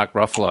is Mark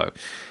Ruffalo,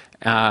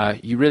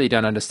 you really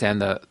don't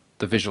understand the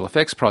visual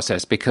effects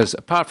process, because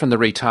apart from the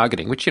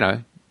retargeting, which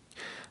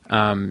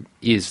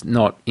is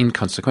not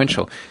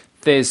inconsequential,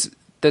 there's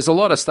a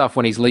lot of stuff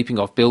when he's leaping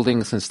off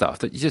buildings and stuff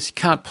that you just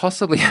can't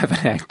possibly have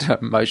an actor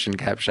motion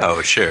capture.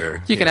 Oh,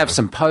 sure. You can have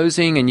some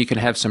posing, and you can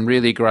have some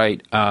really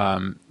great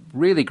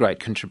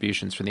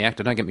contributions from the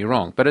actor, don't get me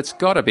wrong, but it's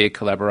got to be a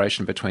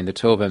collaboration between the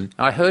two of them.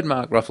 I heard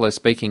Mark Ruffalo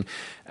speaking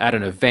at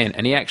an event,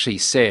 and he actually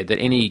said that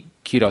any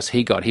kudos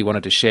he got, he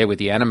wanted to share with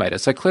the animator.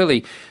 So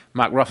clearly,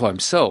 Mark Ruffalo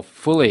himself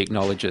fully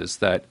acknowledges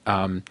that,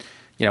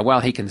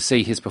 while he can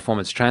see his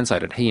performance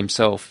translated, he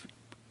himself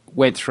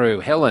went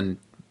through hell and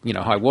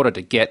high water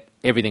to get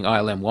everything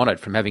ILM wanted,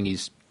 from having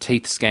his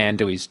teeth scanned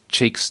to his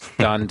cheeks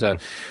done to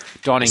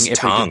donning his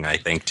everything. Tongue, I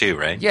think, too,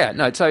 right? Yeah,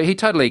 no, so he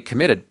totally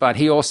committed, but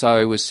he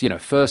also was,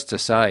 first to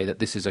say that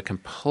this is a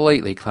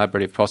completely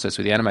collaborative process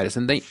with the animators.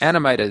 And the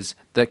animators,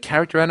 the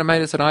character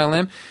animators at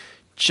ILM,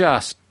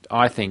 just,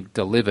 I think,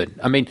 delivered.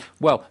 I mean,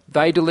 well,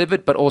 they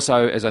delivered, but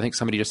also, as I think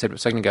somebody just said a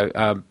second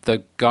ago,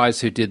 the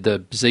guys who did the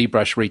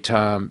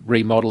ZBrush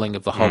remodeling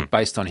of the Hulk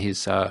based on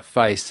his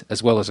face,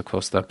 as well as, of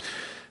course, the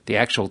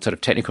actual sort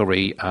of technical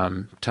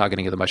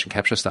targeting of the motion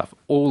capture stuff,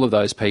 all of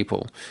those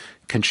people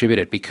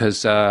contributed,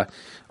 because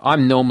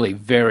I'm normally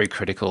very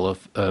critical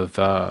of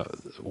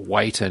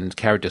weight and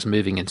characters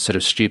moving in sort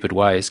of stupid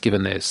ways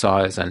given their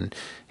size, and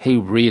he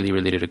really,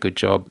 really did a good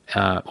job.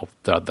 Or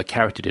the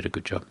character did a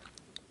good job.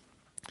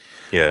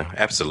 Yeah,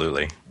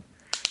 absolutely.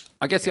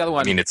 I guess the other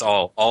one. I mean, it's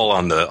all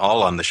on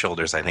the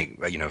shoulders, I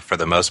think, for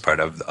the most part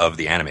of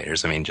the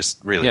animators. I mean, just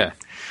really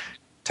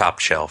top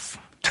shelf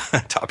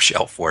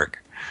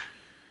work.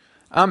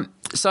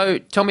 So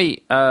tell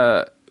me,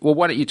 well,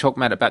 why don't you talk,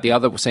 Matt, about the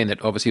other scene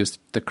that obviously was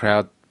the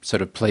crowd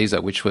sort of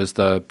pleaser, which was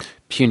the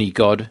puny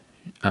god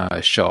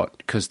shot,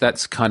 because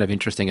that's kind of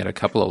interesting at a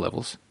couple of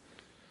levels.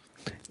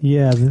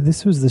 Yeah,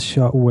 this was the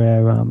shot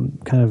where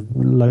kind of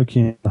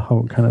Loki and the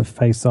Hulk kind of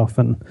face off,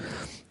 and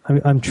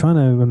I'm trying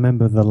to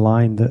remember the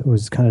line that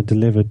was kind of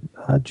delivered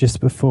just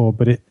before,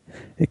 but it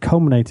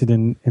culminated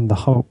in the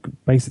Hulk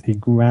basically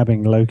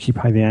grabbing Loki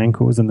by the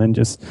ankles and then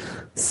just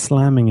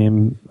slamming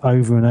him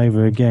over and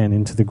over again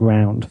into the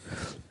ground.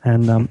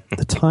 And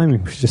the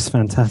timing was just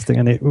fantastic,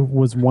 and it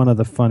was one of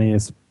the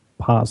funniest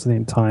parts of the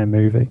entire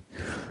movie.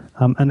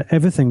 And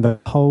everything, the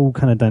whole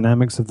kind of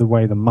dynamics of the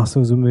way the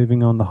muscles were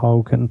moving on the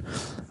Hulk and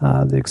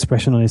the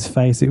expression on his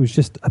face, it was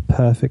just a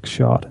perfect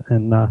shot.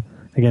 And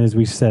again, as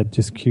we said,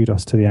 just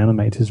kudos to the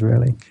animators,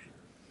 really.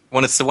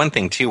 Well, it's the one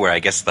thing, too, where I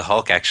guess the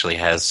Hulk actually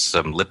has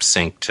some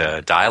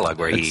lip-synced dialogue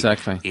where he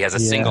has a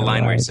single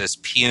line where he says,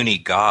 puny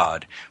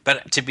god.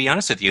 But to be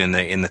honest with you,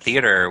 in the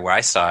theater where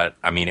I saw it,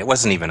 I mean, it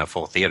wasn't even a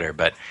full theater,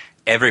 but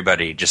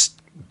everybody just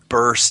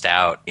burst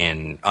out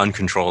in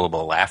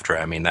uncontrollable laughter.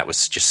 I mean, that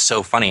was just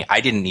so funny. I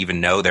didn't even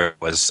know there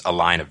was a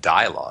line of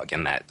dialogue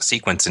in that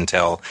sequence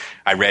until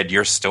I read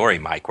your story,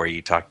 Mike, where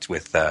you talked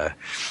with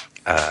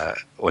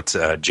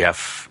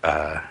Jeff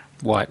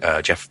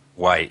White. Jeff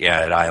White,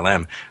 at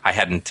ILM. I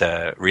hadn't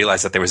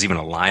realized that there was even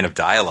a line of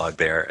dialogue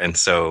there, and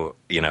so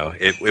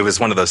it was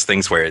one of those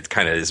things where it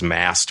kind of is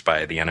masked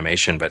by the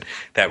animation, but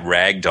that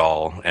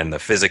ragdoll and the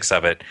physics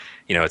of it,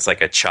 it's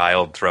like a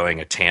child throwing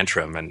a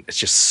tantrum, and it's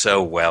just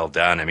so well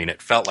done. I mean,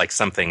 it felt like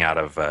something out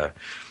of a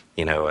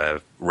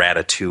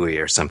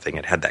Ratatouille or something.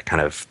 It had that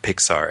kind of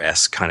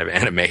Pixar-esque kind of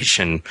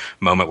animation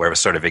moment where it was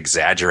sort of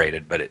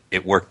exaggerated, but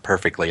it worked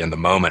perfectly in the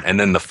moment. And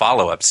then the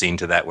follow-up scene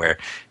to that where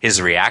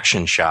his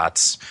reaction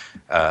shots,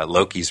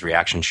 Loki's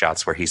reaction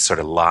shots, where he's sort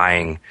of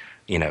lying,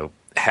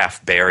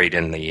 half buried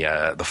in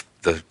the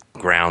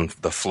ground,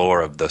 the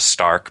floor of the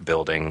Stark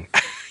building,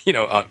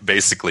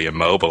 basically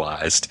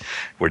immobilized,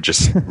 were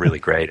just really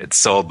great. It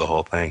sold the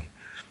whole thing.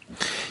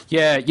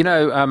 Yeah,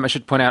 I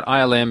should point out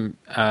ILM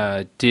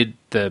did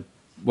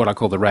what I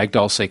call the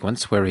ragdoll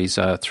sequence where he's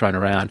thrown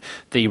around.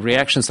 The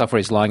reaction stuff where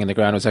he's lying in the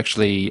ground was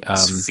actually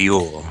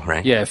fuel,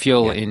 right? Yeah,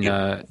 fuel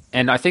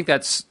and I think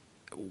that's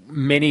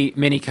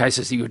many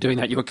cases that you were doing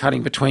that. You were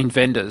cutting between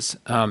vendors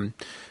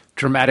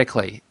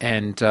dramatically,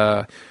 and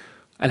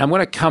I'm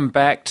going to come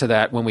back to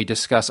that when we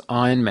discuss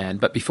Iron Man.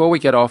 But before we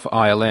get off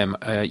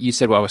ILM, you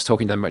said while I was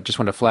talking to them, I just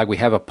want to flag, we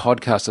have a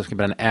podcast that's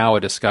about an hour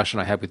discussion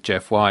I had with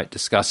Jeff White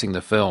discussing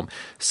the film.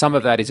 Some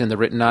of that is in the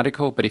written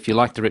article, but if you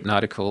like the written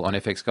article on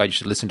FX Guide, you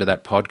should listen to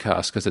that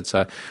podcast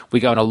because we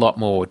go in a lot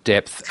more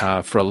depth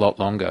for a lot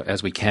longer,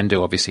 as we can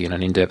do, obviously, in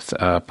an in-depth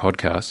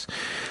podcast.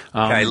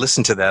 I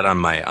listened to that on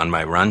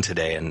my run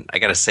today, and I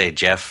got to say,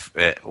 Jeff,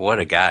 what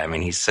a guy. I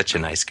mean, he's such a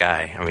nice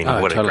guy. I mean,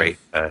 what totally.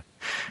 A great,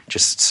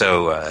 just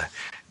so...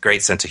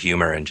 great sense of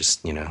humor and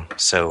just,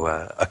 so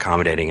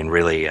accommodating and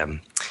really,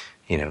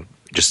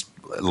 just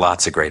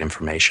lots of great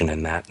information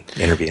in that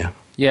interview.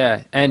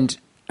 Yeah, and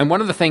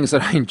one of the things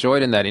that I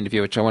enjoyed in that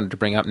interview, which I wanted to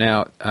bring up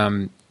now,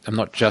 I'm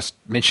not just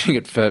mentioning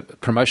it for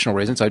promotional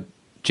reasons, I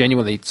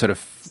genuinely sort of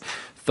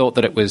thought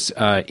that it was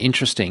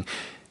interesting.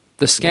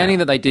 The scanning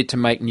that they did to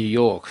make New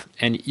York,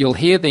 and you'll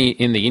hear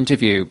in the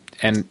interview,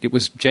 and it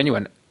was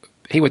genuine.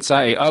 He would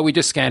say, "Oh, we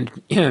just scanned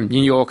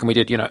New York, and we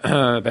did,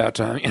 about,"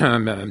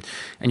 and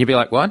you'd be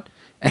like, "What?"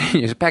 And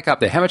he just back up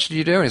there. How much did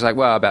you do? And he's like,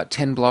 "Well, about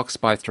 10 blocks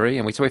by 3."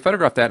 And we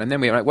photographed that, and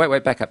then we were like,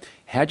 "Wait, back up.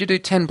 How'd you do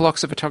 10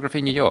 blocks of photography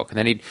in New York?" And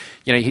then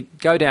he'd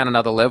go down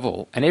another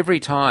level, and every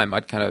time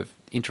I'd kind of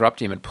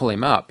interrupt him and pull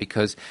him up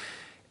because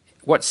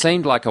what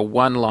seemed like a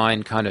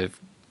one-line kind of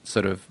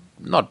sort of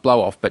not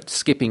blow off, but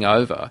skipping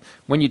over,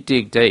 when you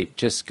dig deep,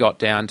 just got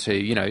down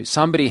to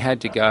somebody had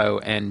to go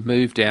and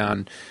move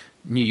down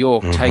New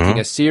York, taking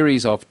a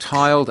series of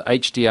tiled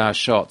HDR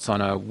shots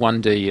on a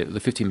 1D, the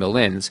 50mm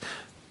lens.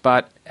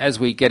 But as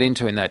we get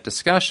into in that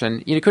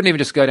discussion, you couldn't even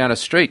just go down a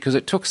street because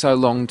it took so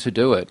long to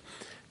do it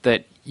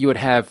that you would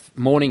have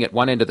morning at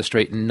one end of the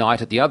street and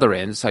night at the other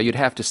end. So you'd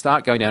have to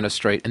start going down a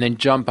street and then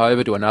jump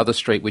over to another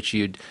street, which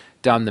you'd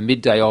done the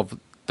midday of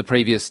the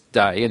previous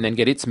day, and then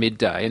get its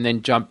midday, and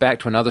then jump back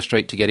to another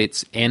street to get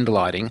its end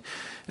lighting.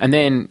 And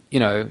then,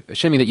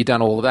 assuming that you've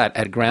done all of that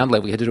at ground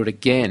level, you had to do it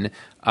again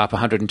up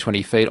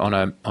 120 feet on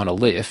a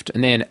lift,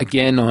 and then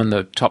again on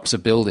the tops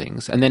of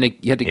buildings. And then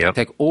you had to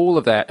take all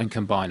of that and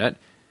combine it,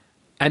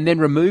 and then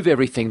remove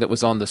everything that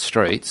was on the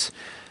streets,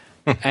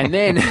 and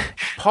then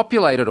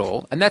populate it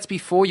all. And that's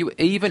before you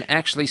even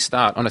actually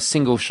start on a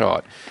single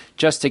shot,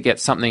 just to get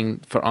something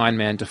for Iron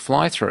Man to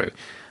fly through.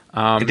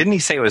 Didn't he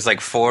say it was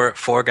like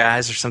four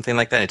guys or something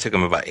like that? It took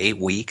him about 8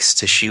 weeks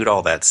to shoot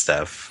all that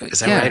stuff. Is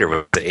that right? Or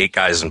was it 8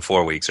 guys in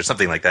 4 weeks or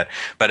something like that?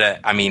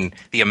 But, I mean,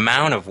 the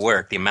amount of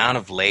work, the amount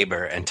of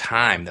labor and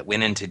time that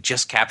went into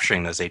just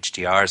capturing those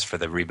HDRs for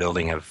the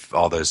rebuilding of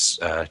all those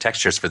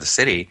textures for the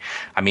city,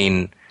 I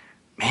mean,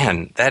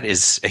 man, that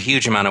is a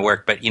huge amount of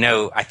work. But,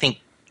 I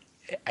think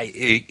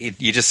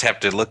you just have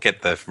to look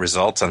at the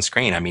results on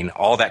screen. I mean,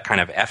 all that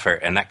kind of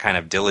effort and that kind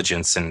of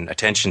diligence and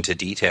attention to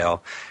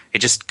detail, it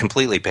just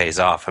completely pays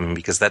off. I mean,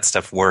 because that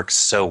stuff works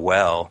so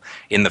well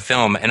in the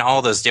film, and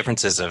all those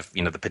differences of,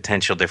 the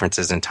potential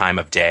differences in time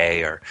of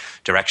day or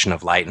direction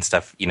of light and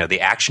stuff,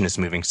 the action is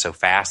moving so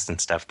fast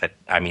and stuff that,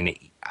 I mean,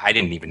 I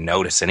didn't even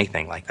notice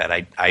anything like that.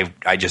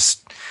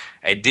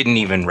 I didn't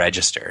even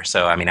register.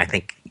 So, I mean,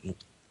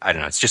 I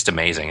don't know, it's just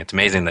amazing. It's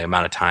amazing the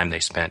amount of time they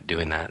spent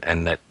doing that,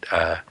 and that,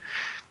 I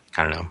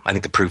don't know, I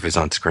think the proof is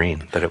on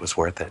screen that it was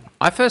worth it.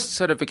 I first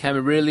sort of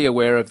became really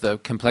aware of the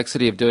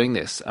complexity of doing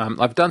this.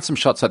 I've done some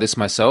shots like this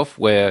myself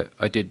where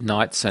I did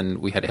nights and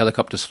we had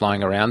helicopters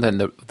flying around, and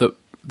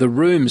the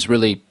rooms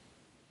really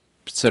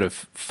sort of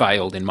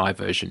failed in my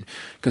version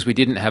because we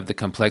didn't have the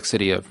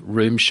complexity of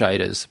room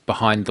shaders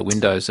behind the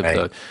windows of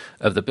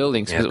the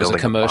buildings, because it was a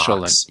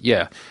commercial.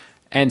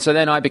 And so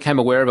then I became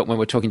aware of it when we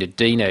were talking to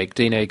DNEG.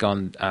 DNEG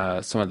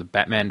on some of the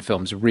Batman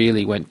films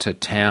really went to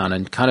town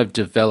and kind of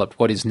developed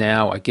what is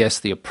now, I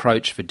guess, the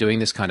approach for doing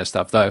this kind of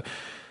stuff, though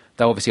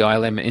obviously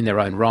ILM in their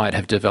own right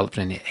have developed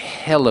a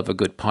hell of a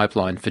good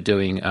pipeline for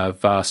doing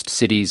vast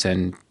cities,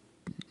 and,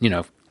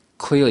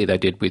 clearly they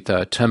did with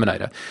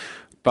Terminator.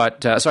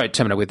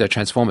 Terminator with their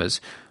Transformers.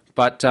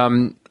 But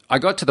I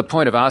got to the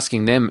point of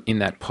asking them in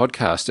that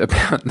podcast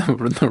about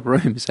the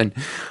rooms, and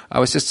I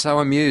was just so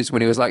amused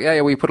when he was like, yeah,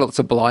 we put lots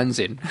of blinds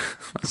in.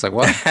 I was like,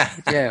 what?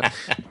 Yeah,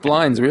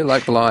 blinds, really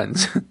like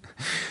blinds.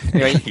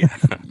 Anyway,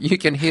 you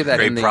can hear that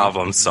great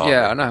problem solved.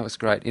 Yeah, I know, it was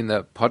great in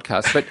the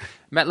podcast. But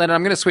Matt Leonard,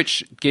 I'm going to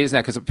switch gears now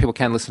because people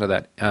can listen to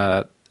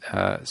that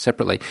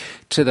separately,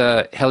 to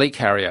the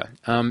helicarrier.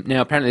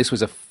 Now, apparently this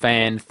was a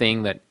fan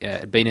thing that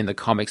had been in the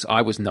comics.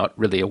 I was not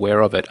really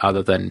aware of it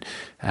other than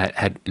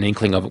had an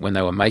inkling of it when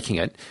they were making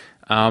it.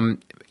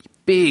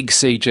 Big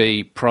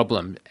CG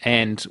problem,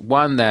 and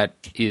one that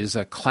is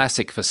a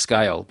classic for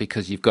scale,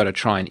 because you've got to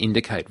try and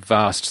indicate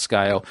vast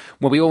scale.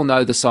 Well, we all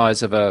know the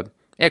size of a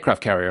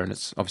aircraft carrier, and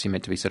it's obviously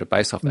meant to be sort of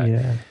based off that.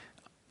 Yeah.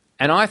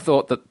 And I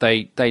thought that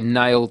they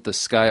nailed the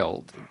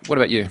scale. What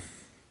about you?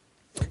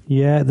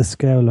 Yeah, the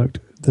scale looked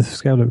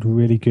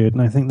really good,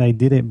 and I think they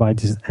did it by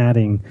just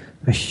adding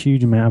a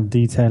huge amount of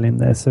detail in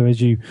there. So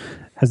as you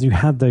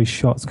had those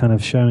shots kind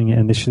of showing it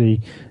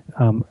initially,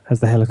 as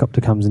the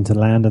helicopter comes into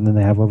land, and then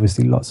they have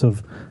obviously lots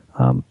of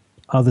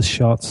other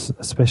shots,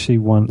 especially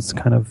once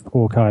kind of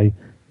Hawkeye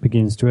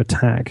begins to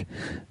attack.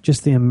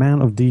 Just the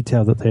amount of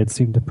detail that they had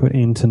seemed to put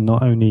into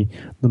not only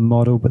the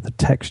model, but the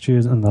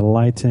textures and the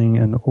lighting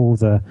and all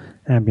the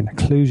ambient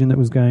occlusion that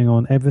was going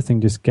on,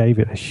 everything just gave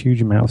it a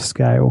huge amount of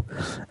scale.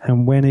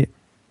 And when it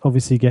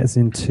obviously gets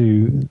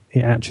into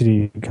it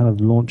actually kind of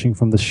launching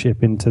from the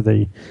ship into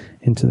the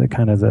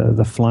kind of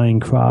the flying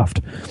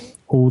craft,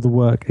 all the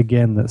work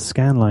again that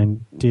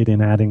Scanline did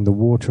in adding the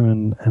water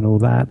and all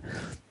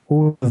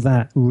of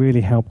that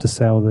really helped to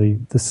sell the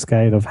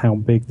scale of how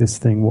big this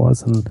thing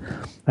was. And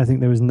I think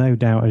there was no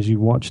doubt as you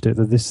watched it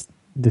that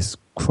this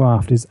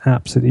craft is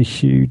absolutely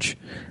huge.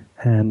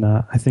 And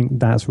I think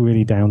that's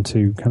really down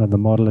to kind of the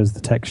modelers,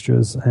 the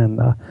textures, and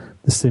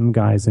the sim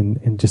guys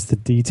in just the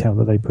detail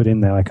that they put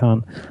in there. I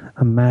can't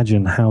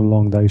imagine how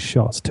long those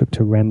shots took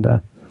to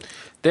render.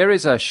 There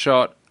is a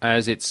shot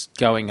as it's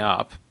going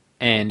up,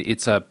 and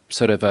it's a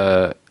sort of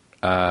a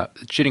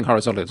shooting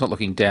horizontally. It's not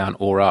looking down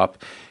or up.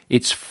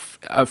 It's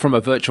from a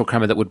virtual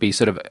camera that would be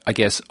sort of, I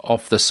guess,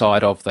 off the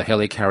side of the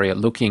helicarrier,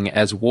 looking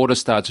as water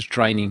starts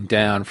draining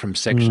down from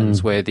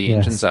sections where the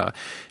engines are.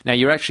 Now,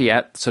 you're actually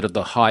at sort of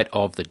the height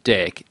of the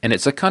deck, and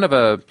it's a kind of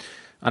a,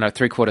 I don't know,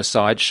 three-quarter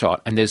side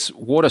shot, and there's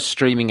water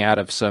streaming out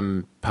of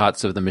some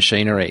parts of the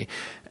machinery.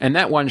 And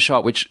that one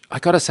shot, which I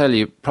got to tell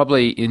you,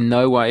 probably in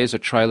no way is a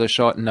trailer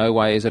shot, no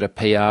way is it a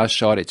PR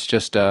shot. It's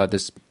just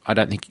this. I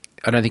don't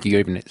think you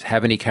even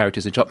have any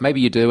characters in shot.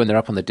 Maybe you do, and they're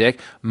up on the deck.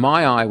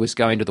 My eye was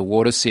going to the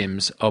water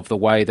sims of the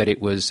way that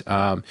it was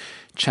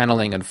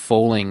channeling and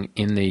falling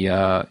in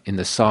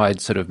the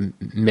side sort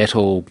of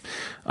metal,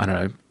 I don't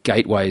know,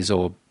 gateways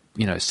or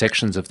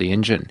sections of the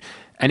engine.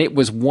 And it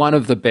was one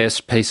of the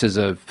best pieces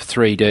of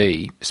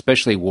 3D,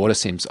 especially water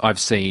sims, I've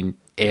seen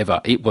ever.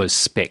 It was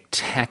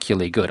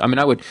spectacularly good. I mean,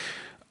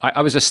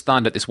 I was just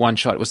stunned at this one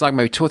shot. It was like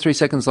maybe 2 or 3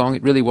 seconds long.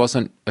 It really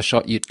wasn't a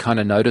shot you'd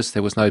kind of notice.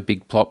 There was no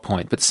big plot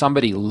point. But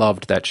somebody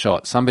loved that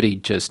shot. Somebody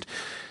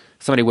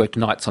worked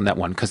nights on that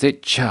one because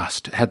it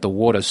just had the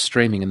water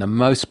streaming in the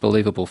most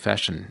believable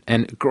fashion.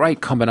 And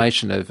great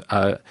combination of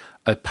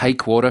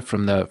opaque water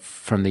from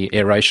the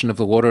aeration of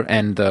the water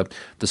and the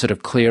sort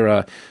of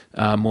clearer,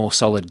 more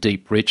solid,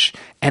 deep, rich.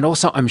 And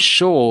also, I'm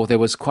sure there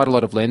was quite a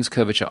lot of lens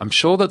curvature. I'm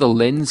sure that the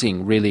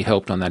lensing really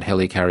helped on that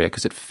helicarrier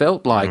because it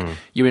felt like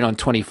you're in on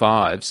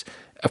 25s.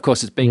 Of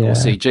course, it's being all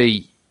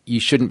CG. You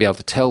shouldn't be able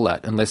to tell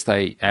that unless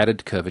they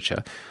added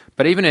curvature.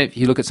 But even if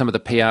you look at some of the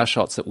PR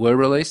shots that were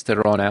released that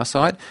are on our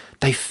site,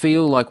 they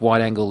feel like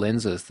wide-angle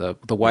lenses. The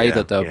way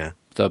that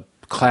the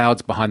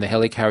clouds behind the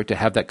helicarrier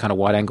have that kind of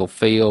wide-angle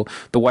feel,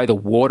 the way the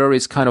water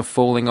is kind of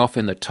falling off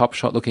in the top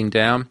shot looking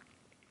down,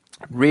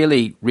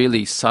 really,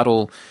 really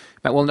subtle.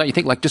 Well, don't you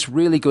think, like just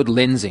really good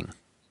lensing?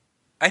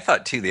 I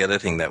thought too, the other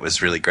thing that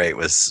was really great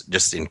was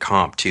just in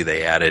comp too,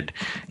 they added,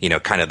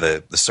 kind of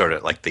the sort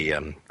of like the,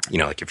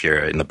 like if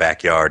you're in the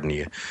backyard and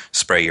you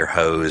spray your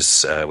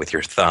hose with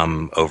your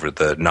thumb over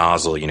the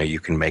nozzle, you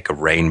can make a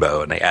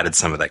rainbow, and they added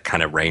some of that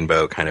kind of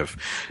rainbow kind of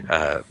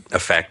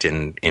effect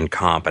in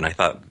comp. And I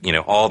thought,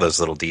 all those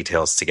little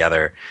details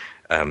together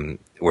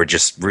were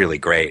just really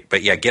great.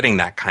 But yeah, getting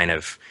that kind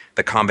of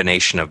the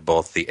combination of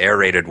both the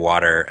aerated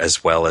water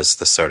as well as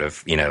the sort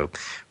of,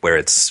 where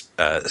it's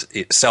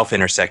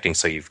self-intersecting.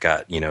 So you've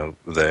got,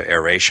 the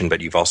aeration,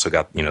 but you've also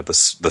got, the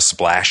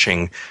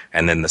splashing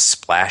and then the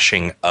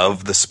splashing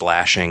of the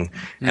splashing.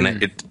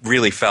 And it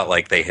really felt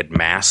like they had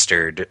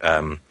mastered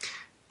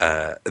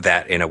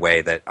that in a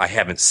way that I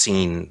haven't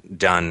seen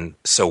done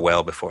so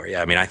well before.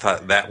 Yeah, I mean, I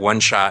thought that one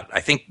shot, I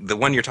think the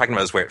one you're talking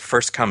about is where it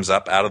first comes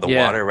up out of the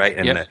water, right?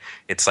 And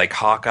it's like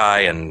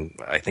Hawkeye and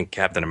I think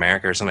Captain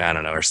America or something, I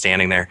don't know, are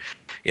standing there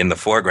in the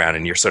foreground,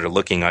 and you're sort of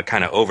looking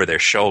kind of over their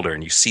shoulder,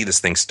 and you see this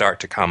thing start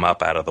to come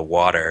up out of the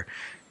water.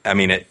 I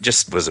mean, it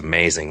just was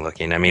amazing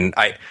looking. I mean,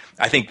 I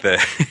think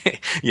the,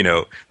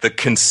 the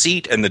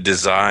conceit and the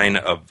design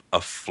of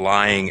a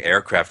flying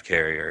aircraft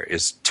carrier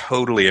is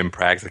totally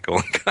impractical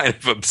and kind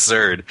of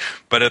absurd.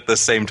 But at the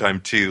same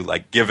time, too,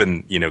 like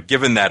given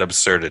that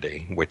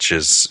absurdity, which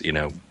is,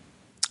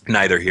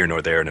 neither here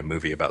nor there in a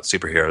movie about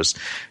superheroes,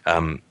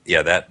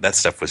 that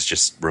stuff was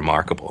just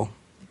remarkable.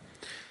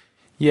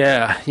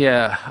 Yeah.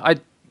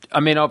 I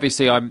mean,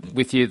 obviously, I'm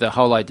with you. The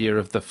whole idea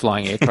of the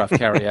flying aircraft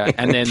carrier,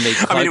 and then the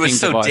cloaking it was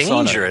so device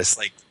dangerous.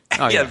 on it.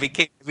 Like,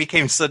 it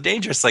became so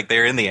dangerous. Like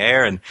they're in the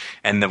air,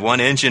 and the one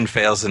engine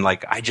fails, and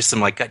like I just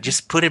am like,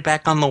 just put it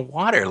back on the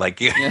water. Like,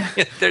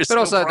 there's. But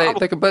also,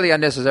 they're completely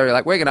unnecessary.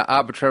 Like, we're going to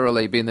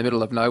arbitrarily be in the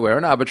middle of nowhere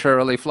and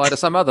arbitrarily fly to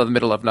some other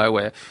middle of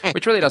nowhere,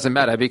 which really doesn't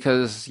matter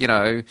because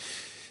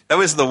That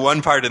was the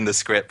one part in the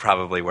script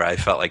probably where I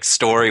felt like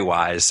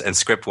story-wise and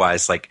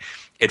script-wise, like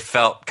it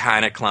felt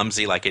kind of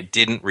clumsy, like it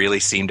didn't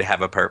really seem to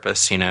have a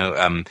purpose.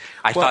 I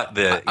thought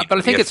but I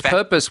think its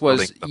purpose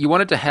was you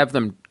wanted to have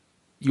them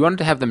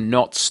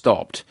not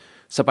stopped.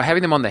 So by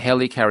having them on the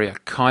helicarrier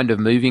kind of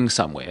moving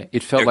somewhere,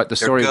 it felt like the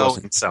story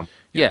wasn't.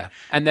 Yeah,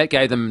 and that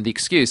gave them the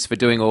excuse for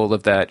doing all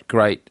of that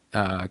great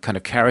kind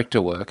of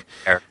character work.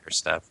 Character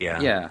stuff,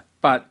 yeah. Yeah,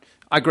 but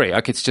I agree.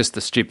 Like, it's just the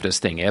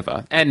stupidest thing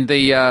ever. And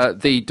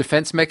the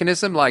defense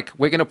mechanism, like,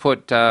 we're going to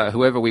put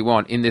whoever we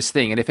want in this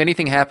thing, and if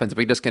anything happens,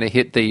 we're just going to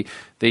hit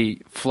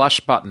the flush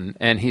button,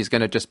 and he's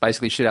going to just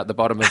basically shit out the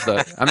bottom of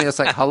the. I mean, it's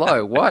like,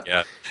 hello, what?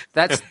 Yeah.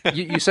 That's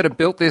you sort of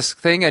built this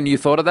thing, and you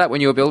thought of that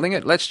when you were building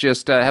it. Let's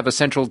just have a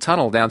central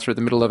tunnel down through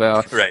the middle of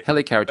our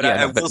helicarrier. But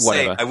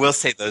I will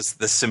say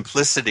the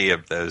simplicity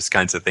of those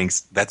kinds of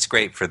things. That's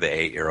great for the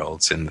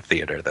 8-year-olds in the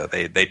theater, though.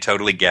 They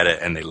totally get it,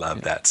 and they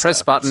love that.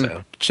 Press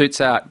button, shoots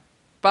out.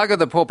 Bugger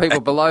the poor people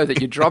below that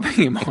you're dropping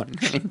him on.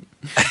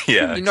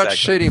 Yeah, you not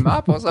shoot him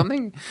up or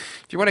something?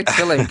 If you want to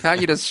kill him,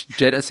 can't you just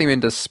jettison him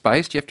into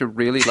space? Do you have to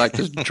really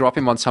just drop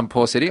him on some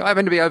poor city? I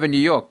happen to be over New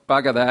York.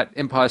 Bugger that.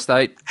 Empire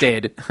State,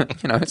 dead.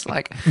 It's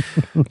like...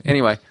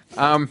 Anyway,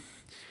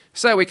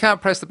 so we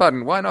can't press the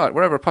button. Why not?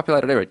 We're over a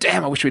populated area.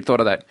 Damn, I wish we'd thought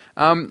of that.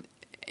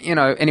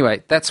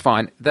 Anyway, that's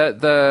fine.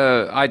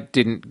 I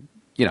didn't...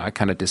 I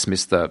kind of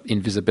dismissed the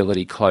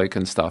invisibility cloak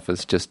and stuff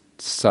as just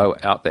so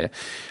out there.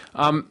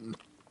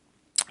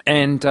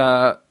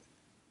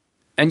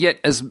 And yet,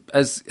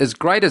 as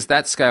great as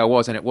that scale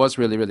was, and it was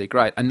really, really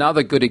great,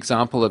 another good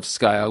example of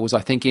scale was,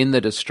 I think, in the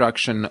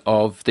destruction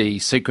of the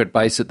secret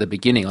base at the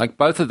beginning. Like,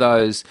 both of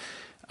those,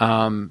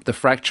 the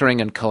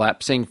fracturing and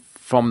collapsing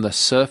from the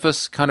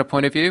surface kind of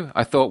point of view,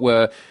 I thought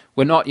were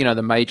not,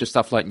 the major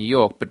stuff like New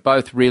York, but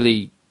both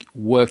really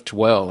worked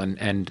well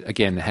and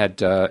again, had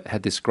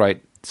this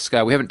great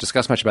scale. We haven't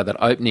discussed much about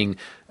that opening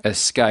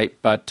escape,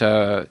 but...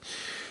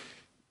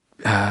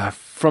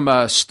 from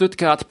a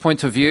Stuttgart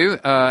point of view,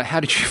 how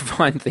did you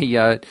find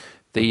the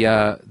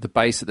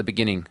base at the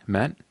beginning,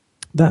 Matt?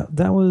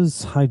 That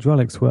was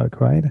hydraulics work,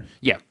 right?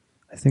 Yeah,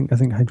 I think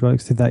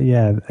hydraulics did that.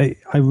 Yeah,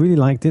 I really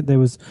liked it. There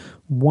was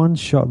one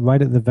shot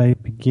right at the very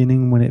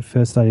beginning when it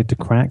first started to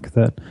crack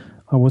that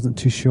I wasn't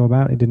too sure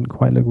about. It didn't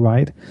quite look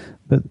right,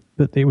 but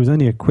it was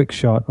only a quick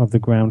shot of the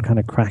ground kind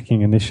of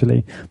cracking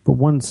initially. But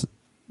once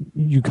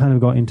you kind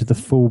of got into the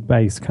full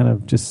base, kind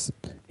of just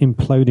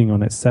imploding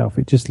on itself,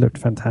 it just looked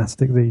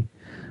fantastic.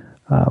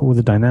 All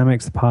the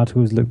dynamics, the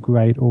particles looked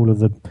great. All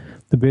of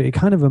it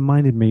kind of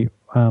reminded me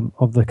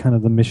of the kind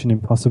of the Mission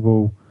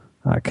Impossible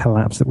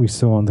collapse that we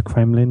saw on the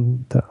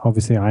Kremlin that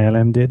obviously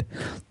ILM did,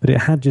 but it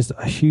had just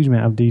a huge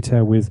amount of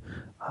detail with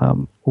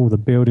all the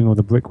building, all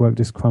the brickwork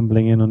just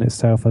crumbling in on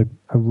itself. A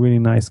really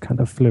nice kind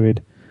of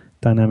fluid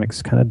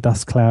dynamics, kind of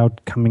dust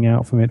cloud coming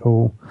out from it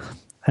all.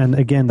 And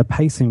again, the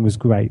pacing was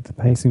great. The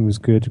pacing was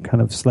good,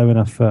 kind of slow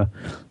enough for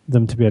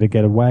them to be able to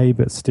get away,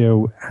 but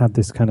still had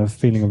this kind of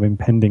feeling of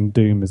impending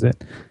doom as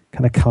it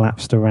kind of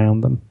collapsed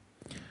around them.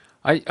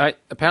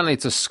 Apparently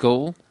it's a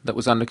school that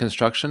was under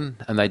construction,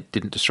 and they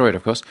didn't destroy it,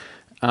 of course.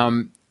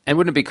 And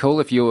wouldn't it be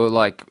cool if you were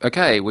like,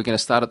 okay, we're going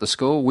to start at the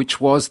school,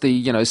 which was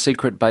the,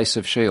 secret base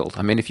of S.H.I.E.L.D.?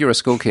 I mean, if you're a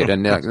school kid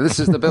and this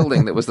is the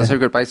building that was the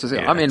secret base of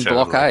S.H.I.E.L.D., I'm in totally.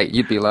 Block A,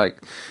 you'd be like,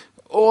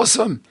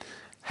 awesome.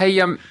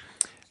 Hey,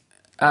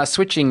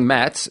 switching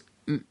Matt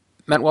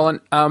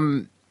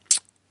Wallin,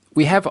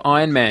 we have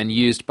Iron Man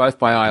used both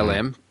by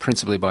ILM,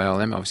 principally by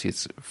ILM. Obviously,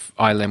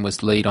 ILM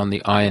was lead on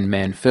the Iron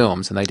Man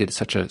films, and they did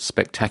such a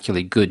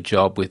spectacularly good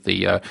job with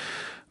the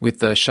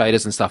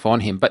shaders and stuff on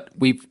him. But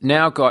we've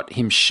now got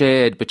him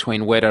shared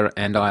between Weta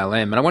and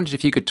ILM. And I wondered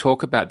if you could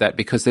talk about that,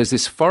 because there's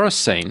this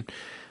forest scene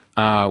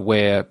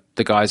where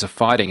the guys are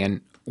fighting.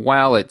 And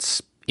while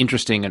it's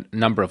interesting at a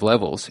number of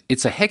levels,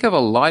 it's a heck of a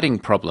lighting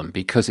problem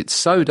because it's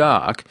so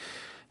dark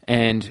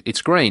and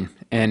it's green.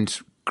 And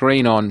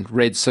green on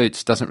red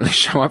suits doesn't really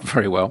show up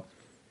very well.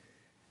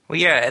 Well,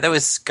 yeah, that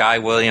was Guy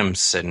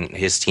Williams and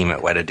his team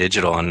at Weta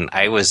Digital. And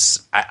a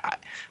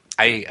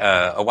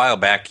while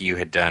back you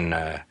had done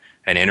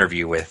an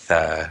interview with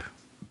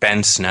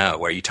Ben Snow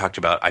where you talked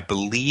about, I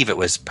believe it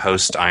was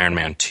post Iron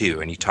Man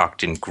 2, and you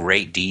talked in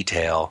great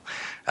detail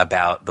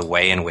about the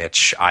way in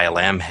which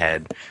ILM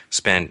had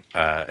spent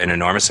an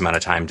enormous amount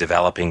of time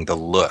developing the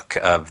look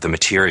of the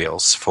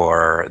materials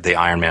for the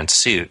Iron Man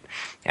suit.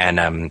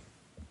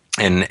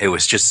 And it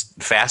was just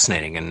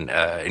fascinating and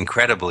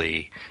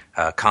incredibly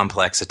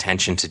complex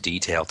attention to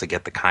detail to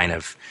get the kind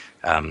of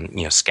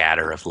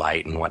scatter of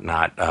light and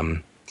whatnot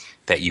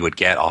that you would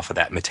get off of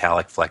that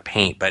metallic fleck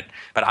paint. But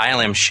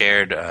ILM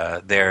shared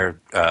their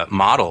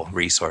model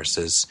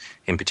resources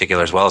in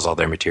particular, as well as all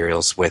their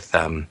materials, with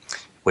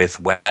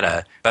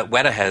Weta. But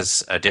Weta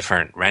has a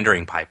different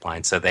rendering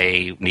pipeline, so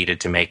they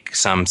needed to make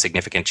some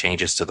significant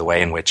changes to the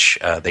way in which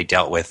they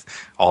dealt with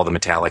all the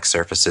metallic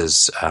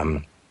surfaces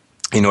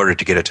in order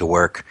to get it to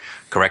work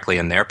correctly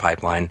in their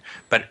pipeline.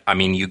 But, I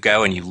mean, you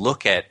go and you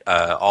look at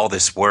all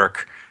this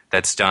work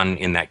that's done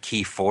in that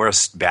key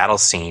forest battle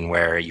scene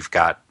where you've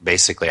got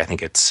basically, I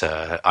think it's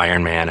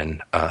Iron Man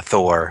and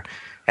Thor,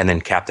 and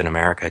then Captain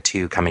America,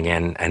 too, coming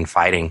in and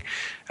fighting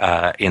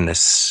in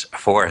this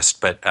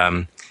forest. But,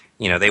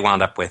 they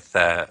wound up with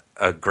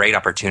a great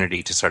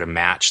opportunity to sort of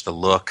match the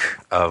look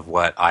of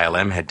what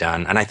ILM had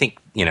done. And I think,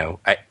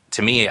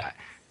 to me,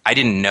 I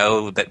didn't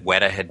know that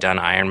Weta had done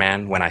Iron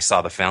Man when I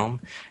saw the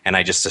film, and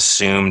I just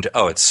assumed,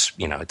 it's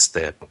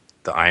the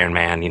Iron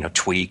Man,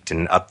 tweaked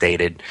and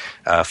updated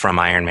from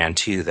Iron Man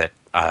 2 that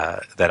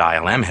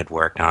ILM had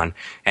worked on.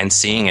 And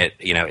seeing it,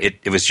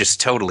 it was just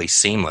totally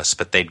seamless.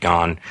 But they'd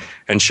gone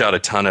and shot a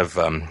ton of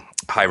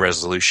high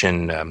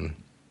resolution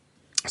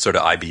sort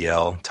of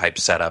IBL type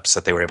setups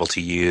that they were able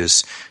to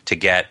use to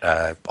get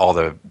all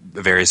the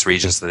various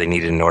regions that they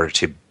needed in order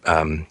to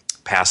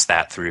pass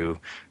that through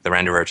the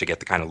renderer to get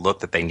the kind of look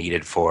that they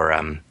needed for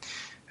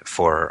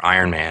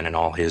Iron Man and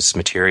all his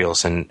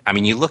materials. And I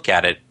mean, you look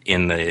at it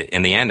in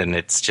the end, and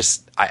it's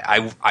just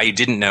I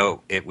didn't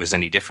know it was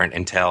any different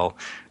until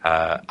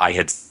I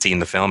had seen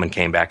the film and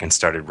came back and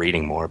started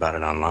reading more about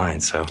it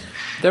online. So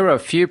there were a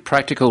few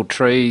practical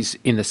trees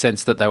in the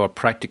sense that they were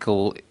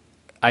practical,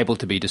 able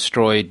to be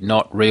destroyed,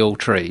 not real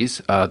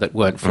trees that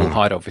weren't full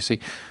height, obviously.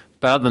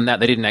 But other than that,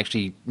 they didn't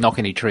actually knock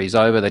any trees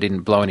over. They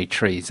didn't blow any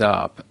trees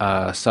up.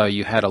 So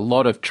you had a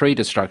lot of tree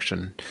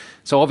destruction.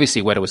 So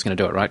obviously Weta was going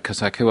to do it, right? Because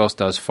who else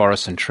does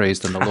forests and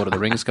trees than the Lord of the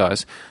Rings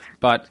guys?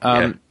 But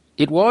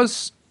It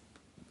was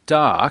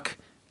dark,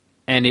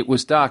 and it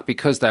was dark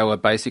because they were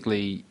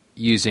basically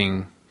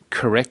using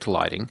correct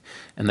lighting,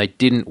 and they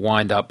didn't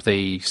wind up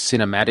the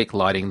cinematic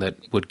lighting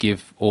that would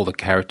give all the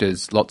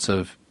characters lots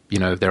of,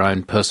 their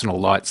own personal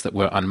lights that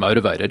were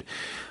unmotivated.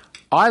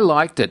 I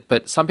liked it,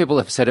 but some people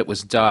have said it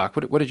was dark.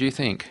 What did you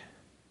think?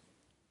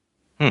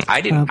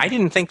 I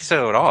didn't think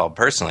so at all,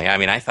 personally. I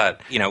mean, I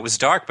thought, it was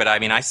dark, but I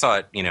mean, I saw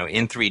it,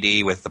 in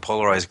 3D with the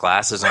Polaroid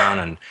glasses on,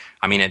 and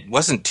I mean, it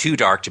wasn't too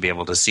dark to be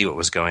able to see what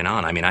was going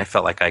on. I mean, I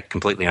felt like I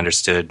completely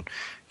understood,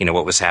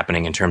 what was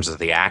happening in terms of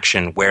the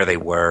action, where they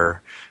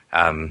were.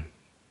 I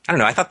don't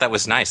know. I thought that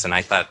was nice, and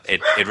I thought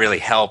it really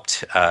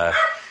helped.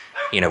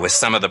 With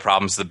some of the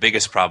problems, the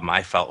biggest problem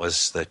I felt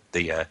was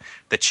the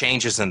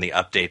changes and the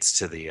updates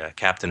to the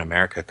Captain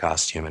America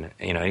costume. And,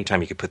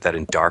 anytime you could put that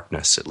in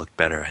darkness, it looked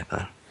better, I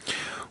thought.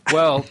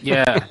 Well,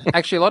 yeah.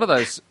 Actually, a lot of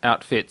those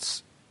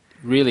outfits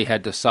really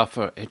had to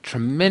suffer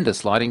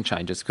tremendous lighting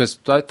changes because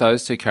both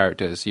those two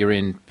characters, you're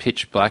in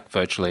pitch black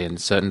virtually in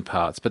certain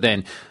parts. But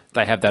then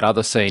they have that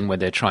other scene where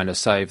they're trying to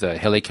save the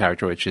heli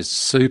character, which is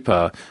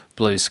super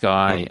blue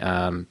sky,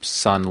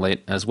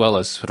 sunlit, as well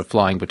as sort of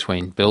flying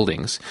between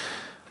buildings.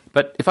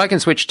 But if I can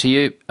switch to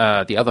you,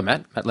 the other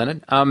Matt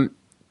Leonard,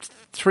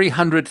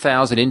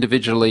 300,000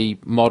 individually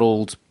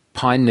modelled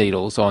pine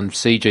needles on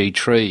CG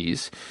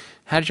trees.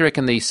 How do you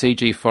reckon the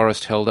CG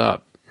forest held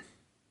up?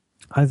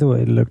 I thought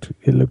it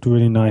looked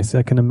really nice.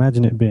 I can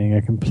imagine it being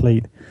a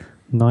complete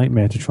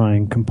nightmare to try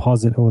and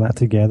composite all that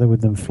together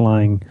with them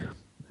flying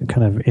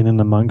kind of in and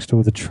amongst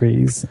all the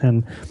trees.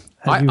 And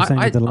I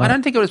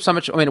don't think it was so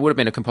much. I mean, it would have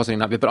been a compositing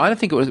nightmare, but I don't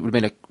think it would have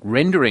been a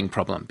rendering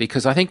problem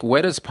because I think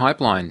Weta's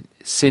pipeline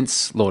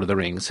since Lord of the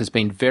Rings has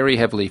been very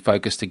heavily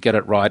focused to get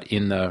it right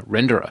in the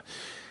renderer.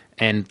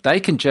 and they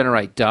can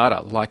generate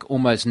data like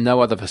almost no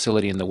other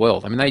facility in the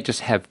world. I mean, they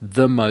just have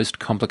the most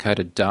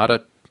complicated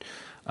data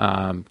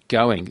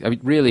going. I mean,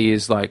 it really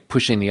is like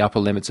pushing the upper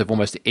limits of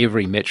almost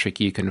every metric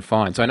you can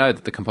find. So I know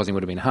that the compositing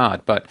would have been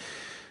hard, but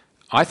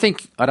I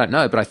think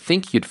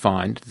you'd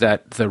find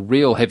that the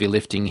real heavy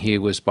lifting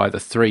here was by the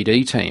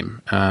 3D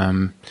team,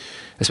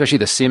 especially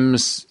the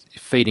sims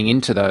feeding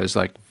into those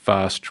like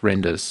vast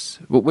renders.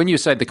 When you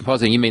say the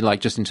compositing, you mean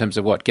like just in terms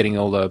of what, getting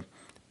all the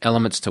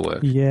elements to work?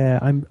 Yeah,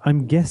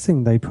 I'm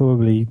guessing they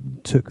probably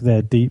took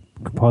their deep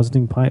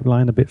compositing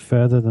pipeline a bit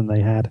further than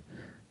they had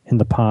in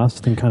the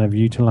past and kind of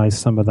utilized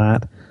some of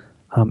that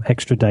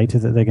extra data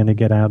that they're going to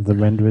get out of the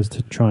renderers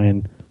to try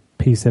and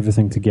piece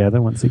everything together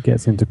once it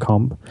gets into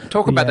comp.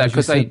 Talk about that,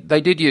 because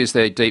they did use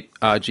their deep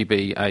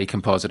RGBA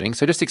compositing.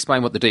 So just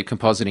explain what the deep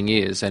compositing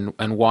is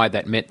and why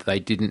that meant they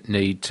didn't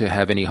need to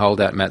have any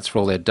holdout mats for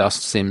all their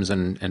dust sims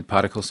and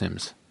particle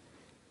sims.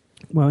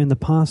 Well, in the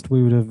past,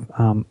 we would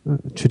have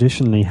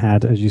traditionally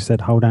had, as you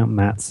said, holdout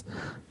mats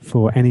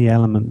for any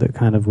element that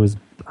kind of was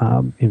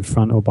in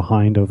front or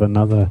behind of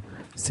another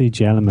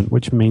CG element,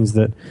 which means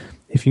that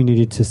if you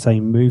needed to, say,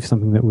 move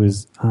something that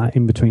was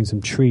in between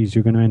some trees,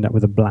 you're going to end up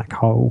with a black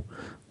hole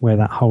where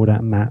that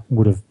holdout mat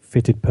would have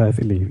fitted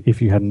perfectly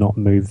if you had not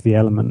moved the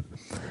element.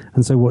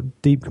 And so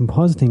what deep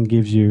compositing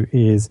gives you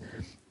is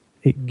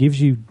it gives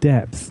you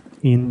depth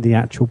in the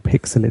actual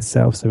pixel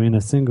itself. So in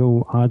a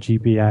single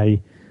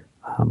RGBA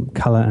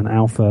color and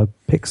alpha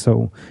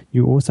pixel,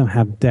 you also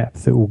have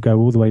depth that will go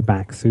all the way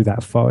back through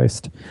that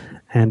forest.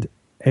 And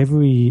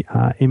every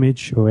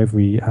image or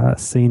every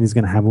scene is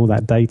going to have all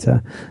that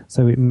data.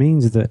 So it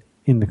means that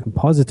in the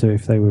compositor,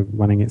 if they were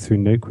running it through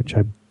Nuke, which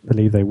I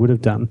believe they would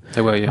have done,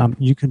 they were, yeah.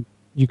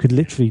 You could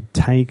literally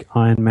take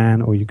Iron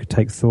Man or you could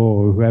take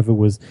Thor or whoever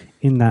was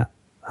in that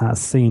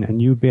scene,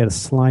 and you would be able to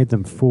slide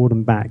them forward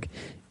and back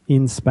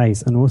in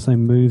space and also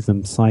move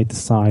them side to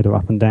side or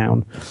up and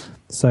down.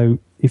 So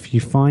if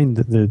you find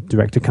that the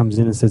director comes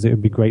in and says it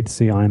would be great to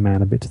see Iron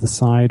Man a bit to the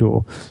side,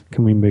 or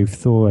can we move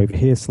Thor over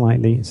here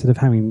slightly, instead of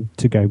having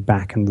to go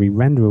back and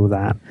re-render all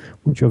that,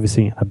 which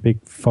obviously in a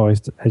big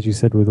forest, as you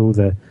said, with all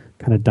the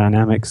kind of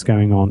dynamics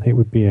going on, it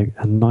would be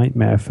a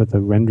nightmare for the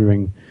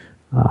rendering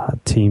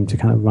team to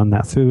kind of run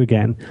that through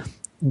again.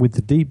 With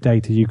the deep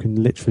data, you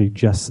can literally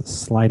just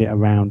slide it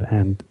around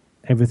and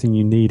everything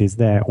you need is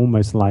there,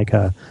 almost like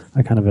a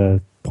kind of a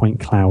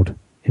point cloud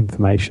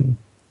information.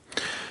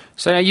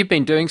 So now you've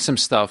been doing some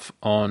stuff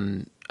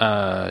on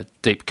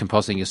deep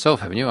compositing yourself,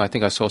 haven't you? I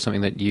think I saw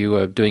something that you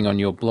were doing on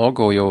your blog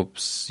or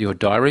your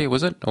diary,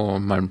 was it? Or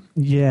my...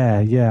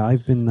 Yeah.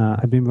 I've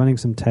been running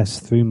some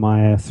tests through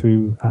Maya,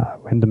 through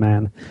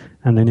RenderMan,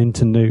 and then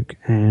into Nuke,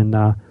 and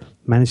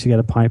managed to get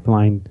a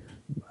pipeline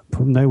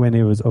nowhere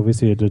near as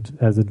obviously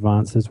as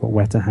advanced as what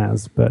Weta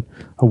has, but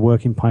a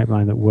working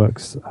pipeline that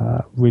works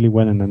really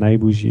well and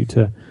enables you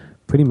to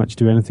pretty much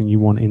do anything you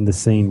want in the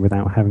scene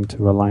without having to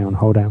rely on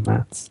holdout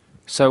mats.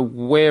 So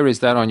where is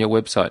that on your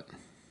website?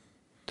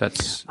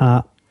 That's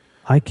I'll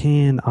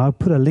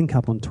put a link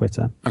up on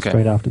Twitter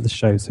straight after the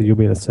show, so you'll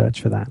be able to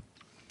search for that.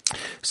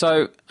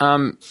 So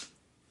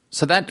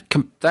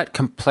that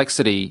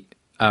complexity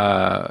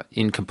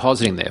in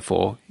compositing,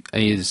 therefore,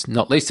 is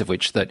not least of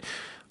which that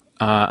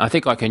I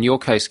think, like in your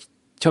case,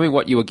 tell me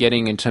what you were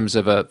getting in terms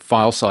of a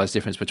file size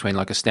difference between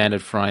like a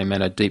standard frame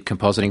and a deep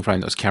compositing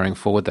frame that was carrying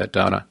forward that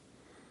data.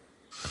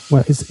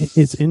 Well,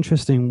 it's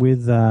interesting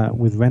with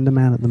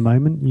RenderMan at the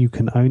moment. You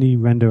can only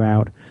render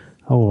out,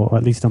 or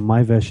at least on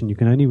my version, you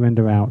can only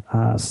render out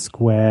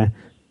square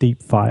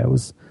deep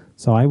files.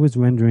 So I was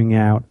rendering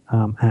out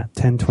at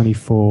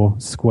 1024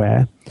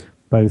 square,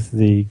 both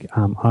the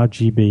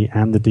RGB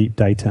and the deep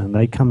data, and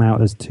they come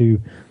out as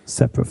two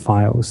separate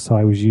files. So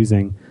I was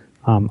using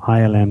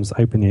ILM's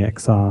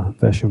OpenEXR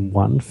version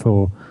 1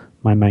 for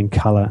my main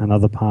color and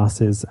other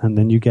passes, and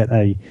then you get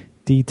a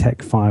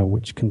DTEC file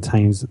which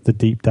contains the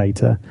deep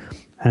data.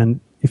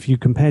 And if you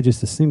compare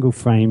just a single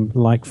frame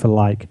like for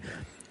like,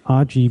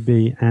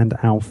 RGB and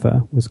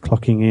alpha was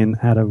clocking in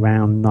at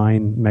around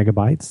 9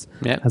 megabytes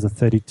as a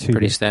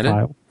 32-bit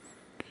file,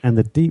 and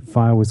the deep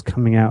file was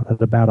coming out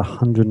at about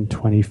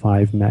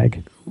 125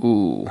 meg.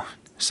 Ooh,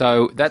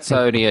 so that's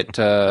only at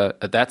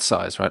that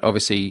size, right?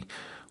 Obviously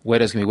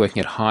Weta's going to be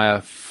working at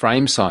higher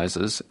frame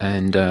sizes,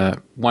 and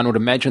one would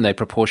imagine they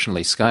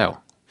proportionally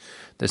scale.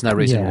 There's no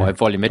reason why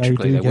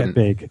volumetrically they wouldn't.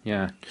 Big.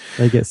 Yeah,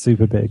 they get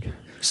super big.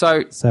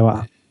 So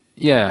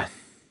yeah,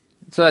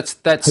 so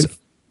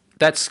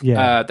that's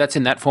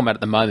in that format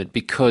at the moment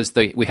because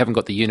we haven't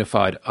got the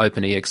unified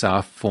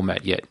OpenEXR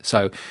format yet.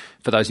 So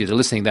for those of you that are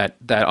listening, that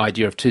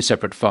idea of two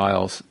separate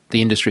files,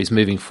 the industry is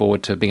moving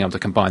forward to being able to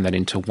combine that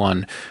into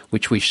one,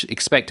 which we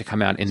expect to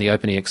come out in the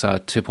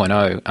OpenEXR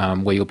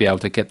 2.0, where you'll be able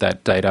to get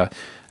that data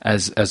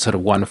as sort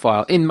of one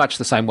file in much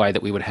the same way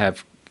that we would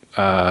have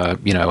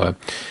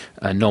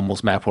a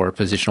normals map or a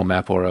positional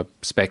map or a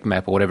spec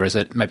map or whatever,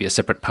 maybe a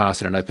separate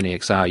pass in an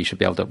OpenEXR. You should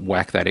be able to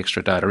whack that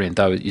extra data in,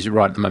 though you're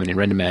right at the moment in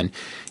RenderMan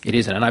it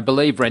isn't. And I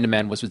believe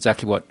RenderMan was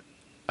exactly what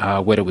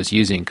Weta was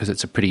using because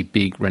it's a pretty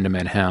big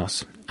RenderMan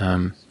house.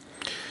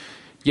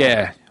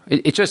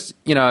 It just,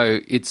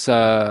 it's.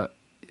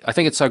 I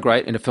think it's so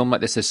great in a film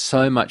like this. There's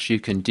so much you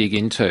can dig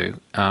into,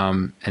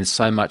 and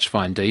so much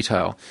fine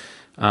detail.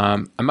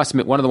 I must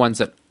admit, one of the ones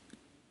that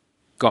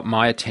got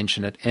my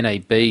attention at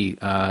NAB,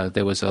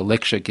 there was a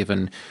lecture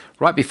given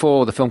right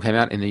before the film came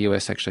out in the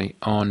US, actually,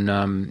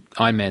 on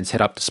Iron Man's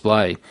head-up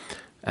display.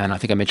 And I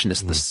think I mentioned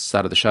this at the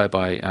start of the show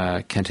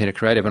by Cantina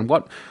Creative. And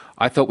what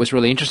I thought was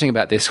really interesting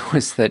about this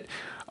was that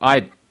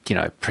I,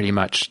 pretty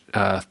much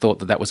thought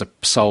that was a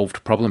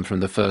solved problem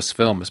from the first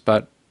films,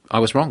 but I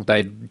was wrong.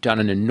 They'd done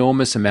an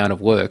enormous amount of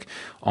work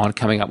on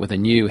coming up with a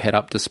new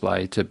head-up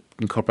display to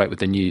incorporate with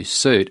the new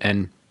suit,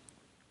 and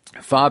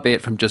far be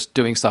it from just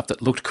doing stuff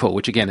that looked cool,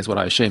 which again is what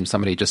I assumed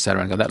somebody just sat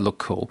around and go, that looked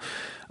cool.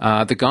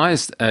 The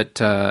guys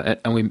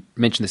and we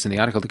mentioned this in the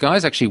article, the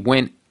guys actually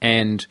went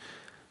and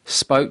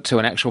spoke to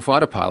an actual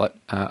fighter pilot,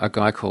 a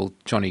guy called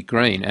Johnny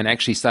Green, and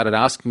actually started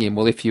asking him,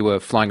 well, if you were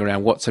flying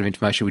around, what sort of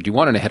information would you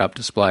want in a head-up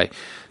display?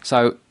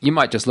 So you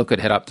might just look at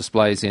head-up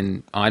displays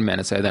in Iron Man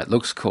and say, that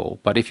looks cool.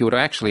 But if you were to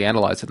actually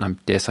analyse it, and I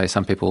dare say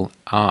some people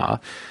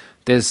are,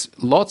 there's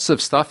lots of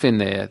stuff in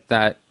there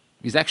that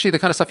is actually the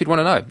kind of stuff you'd want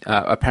to know,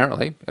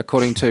 apparently,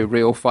 according to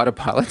real fighter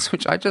pilots,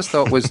 which I just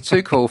thought was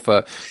too cool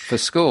for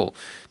school.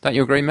 Don't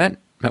you agree, Matt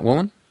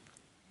Wallin?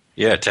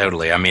 Yeah,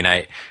 totally. I mean,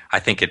 I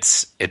think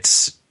it's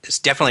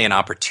definitely an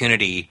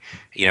opportunity.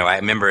 I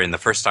remember in the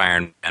first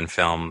Iron Man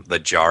film, the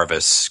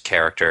Jarvis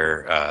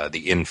character,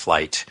 the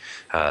in-flight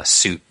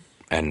suit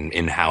and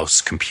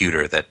in-house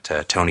computer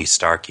that Tony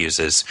Stark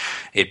uses,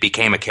 it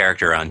became a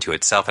character unto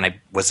itself. And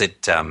I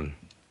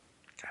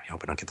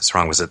hope I don't get this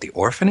wrong. Was it the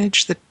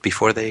orphanage that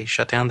before they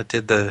shut down that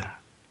did the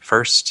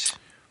first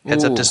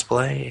heads-up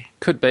display?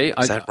 Could be.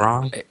 Is that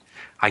wrong?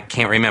 I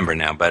can't remember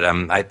now, but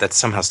that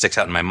somehow sticks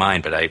out in my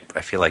mind. But I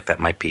feel like that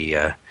might be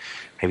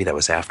maybe that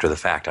was after the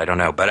fact. I don't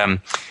know. But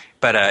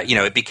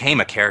it became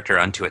a character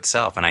unto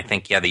itself, and I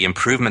think the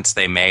improvements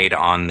they made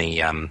on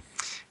the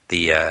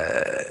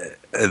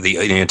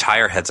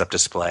entire heads-up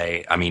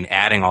display. I mean,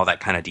 adding all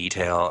that kind of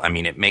detail. I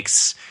mean, it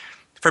makes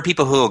for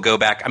people who will go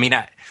back. I mean,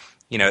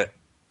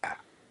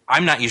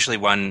 I'm not usually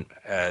one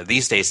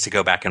these days to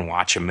go back and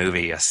watch a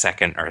movie a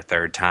second or a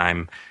third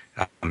time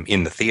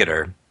in the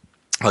theater.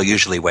 I'll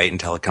usually wait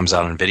until it comes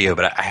out on video,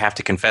 but I have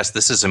to confess,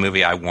 this is a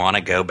movie I want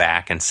to go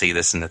back and see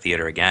this in the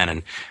theater again.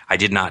 And I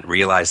did not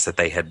realize that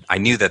I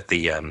knew that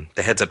the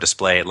heads-up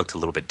display, it looked a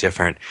little bit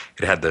different.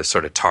 It had the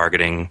sort of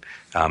targeting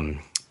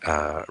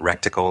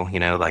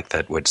reticle, like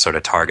that would sort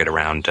of target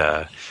around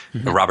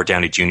Robert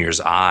Downey Jr.'s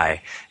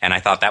eye. And I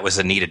thought that was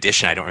a neat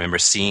addition. I don't remember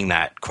seeing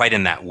that quite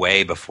in that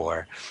way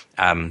before.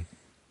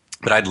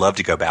 But I'd love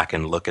to go back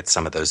and look at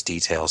some of those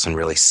details and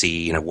really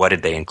see, what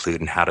did they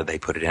include and how did they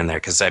put it in there?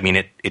 Because, I mean,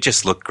 it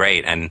just looked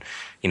great. And,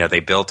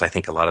 they built, I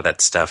think, a lot of that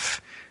stuff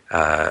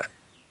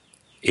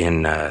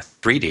in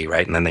 3D,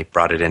 right? And then they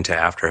brought it into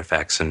After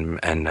Effects and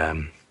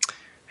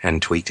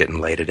tweaked it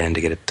and laid it in to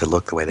get it to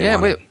look the way they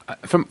wanted.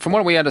 From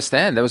what we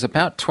understand, there was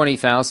about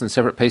 20,000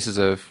 separate pieces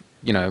of,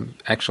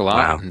 actual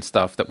art and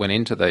stuff that went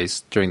into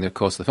these during the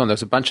course of the film. There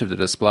was a bunch of the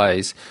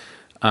displays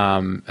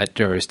at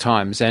various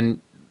times. And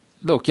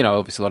look,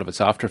 obviously a lot of it's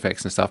After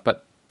Effects and stuff,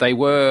 but they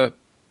were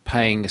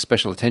paying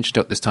special attention to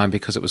it this time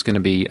because it was going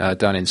to be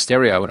done in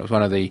stereo, and it was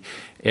one of the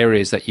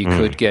areas that you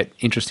could get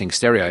interesting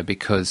stereo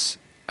because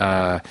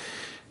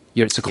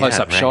it's a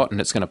close-up shot and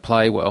it's going to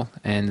play well.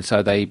 And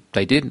so they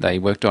did. They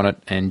worked on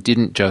it and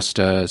didn't just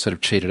sort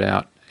of cheat it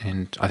out.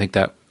 And I think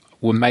that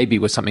maybe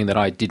was something that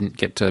I didn't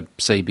get to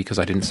see because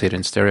I didn't see it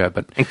in stereo.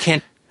 But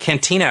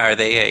Cantina, are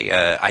they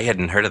I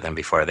hadn't heard of them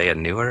before. Are they a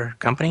newer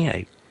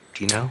company?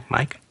 Do you know,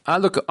 Mike?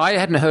 Look, I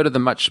hadn't heard of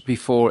them much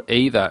before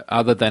either,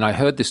 other than I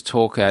heard this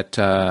talk at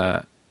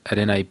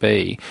NAB,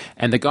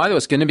 and the guy that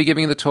was going to be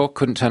giving the talk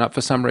couldn't turn up for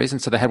some reason,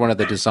 so they had one of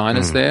the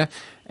designers there,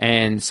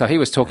 and so he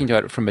was talking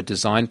about it from a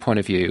design point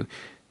of view,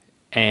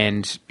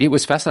 and it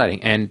was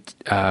fascinating, and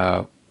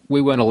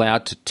we weren't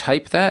allowed to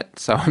tape that,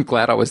 so I'm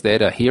glad I was there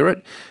to hear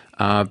it,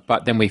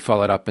 but then we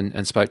followed up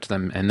and spoke to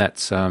them, and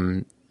that's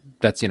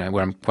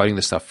where I'm quoting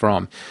the stuff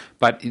from.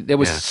 But there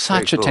was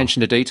such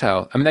attention to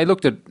detail. I mean, they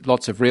looked at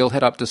lots of real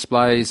head-up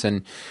displays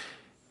and,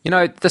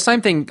 the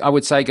same thing I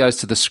would say goes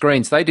to the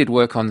screens. They did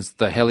work on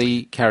the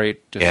heli-carrier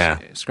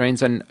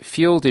screens, and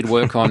Fuel did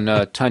work on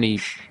Tony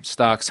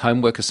Stark's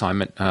homework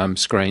assignment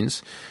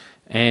screens.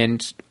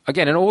 And,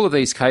 again, in all of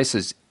these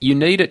cases, you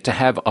need it to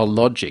have a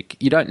logic.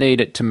 You don't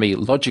need it to be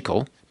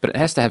logical, but it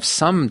has to have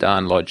some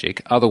darn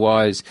logic.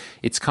 Otherwise,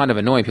 it's kind of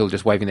annoying, people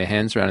just waving their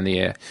hands around in the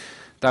air.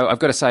 Though I've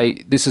got to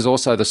say, this is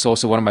also the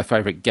source of one of my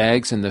favourite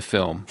gags in the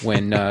film,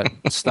 when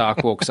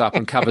Stark walks up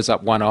and covers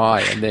up one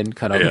eye and then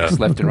kind of looks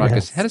left and right.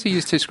 Goes, how does he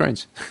use two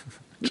screens?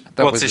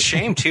 Well, it's a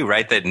shame, too,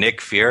 right, that Nick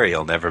Fury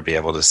will never be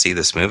able to see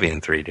this movie in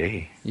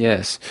 3D.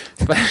 Yes.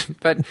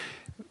 But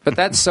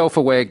that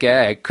self-aware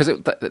gag, because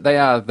they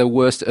are the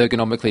worst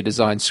ergonomically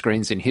designed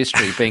screens in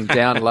history, being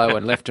down low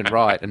and left and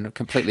right and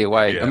completely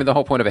away. Yeah. I mean, the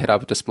whole point of a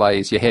head-up display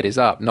is your head is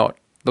up, not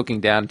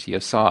looking down to your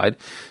side,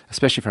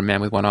 especially for a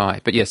man with one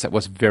eye. But yes, that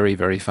was very,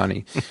 very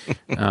funny.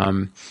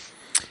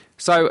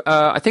 So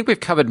I think we've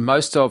covered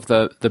most of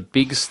the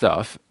big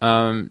stuff,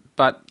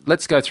 but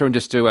let's go through and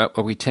just do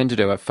what we tend to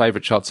do, our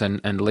favourite shots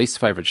and least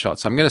favourite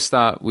shots. I'm going to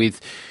start with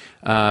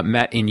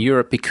Matt in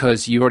Europe,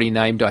 because you already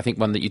named, I think,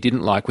 one that you didn't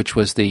like, which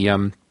was the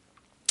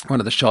one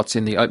of the shots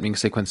in the opening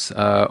sequence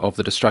of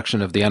the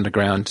destruction of the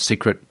underground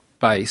secret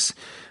base.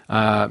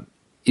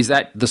 Is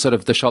that the sort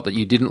of the shot that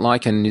you didn't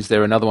like, and is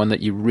there another one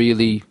that you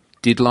really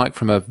did like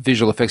from a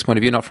visual effects point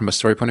of view, not from a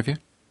story point of view?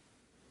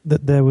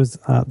 There was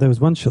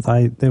one shot.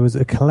 There was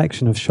a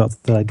collection of shots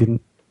that I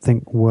didn't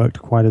think worked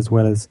quite as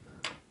well as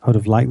I would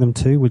have liked them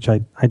to, which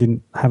I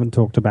haven't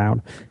talked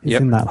about.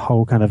 It's in that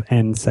whole kind of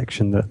end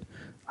section that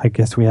I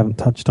guess we haven't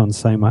touched on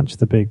so much.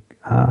 The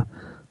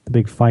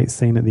big fight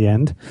scene at the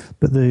end.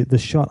 But the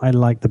shot I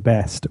liked the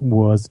best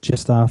was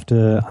just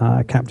after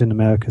Captain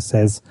America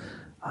says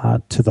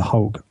to the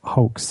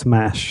Hulk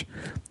smash.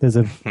 There's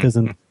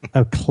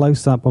a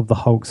close up of the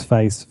Hulk's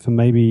face for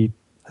maybe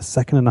a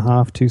second and a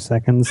half, 2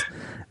 seconds.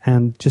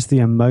 And just the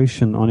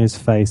emotion on his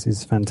face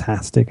is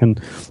fantastic.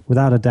 And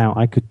without a doubt,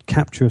 I could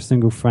capture a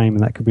single frame and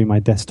that could be my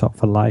desktop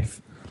for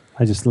life.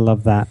 I just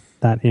love that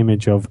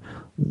image of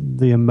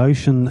the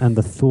emotion and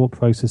the thought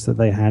process that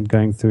they had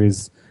going through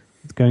his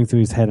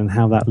head and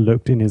how that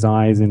looked in his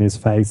eyes, in his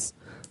face.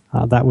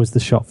 That was the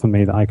shot for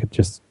me that I could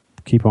just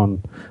keep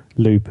on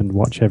loop and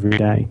watch every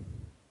day.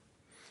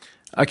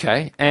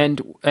 Okay,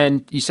 and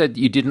you said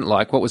you didn't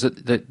like, what was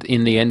it that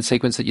in the end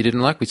sequence that you didn't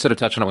like? We sort of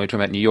touched on it when we were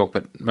talking about New York,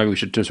 but maybe we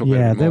should just talk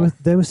about it more.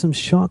 There were some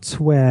shots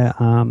where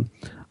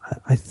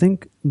I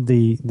think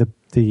the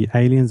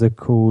aliens are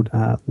called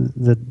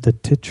the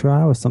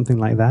Titra or something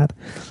like that,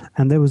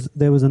 and there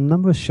was a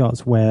number of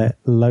shots where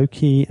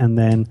Loki and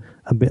then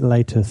a bit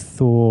later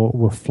Thor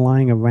were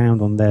flying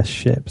around on their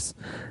ships,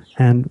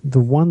 and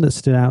the one that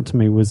stood out to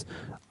me was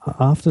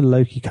after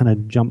Loki kind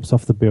of jumps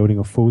off the building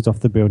or falls off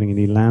the building and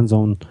he lands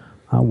on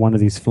one of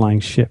these flying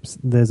ships.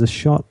 There's a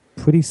shot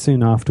pretty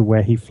soon after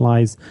where he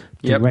flies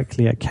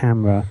directly at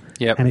camera,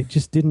 and it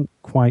just didn't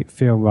quite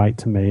feel right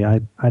to me.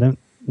 I don't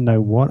know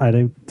what. I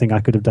don't think I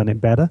could have done it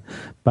better,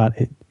 but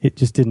it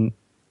just didn't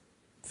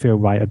feel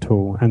right at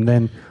all. And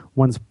then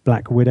once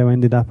Black Widow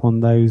ended up on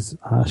those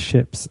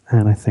ships,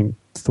 and I think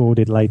Thor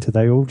did later,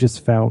 they all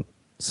just felt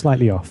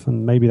slightly off,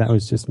 and maybe that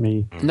was just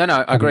me. No,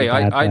 I agree.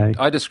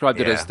 I described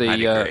it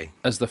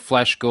as the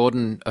Flash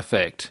Gordon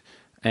effect.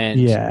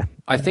 And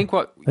I think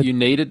what you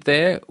needed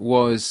there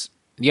was,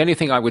 the only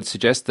thing I would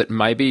suggest that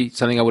maybe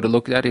something I would have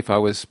looked at if I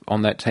was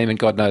on that team, and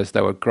God knows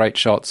they were great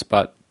shots,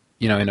 but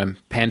in a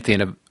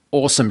pantheon of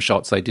awesome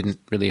shots, they didn't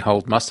really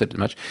hold mustard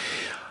much.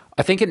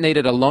 I think it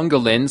needed a longer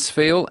lens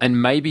feel and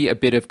maybe a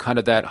bit of kind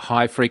of that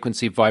high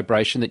frequency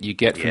vibration that you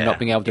get from not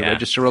being able to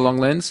register a long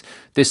lens.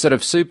 This sort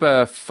of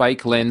super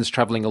fake lens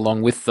traveling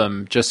along with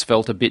them just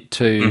felt a bit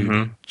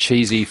too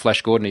cheesy,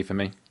 Flash Gordon-y for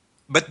me.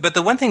 But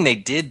the one thing they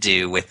did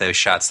do with those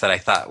shots that I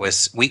thought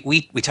was,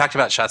 we talked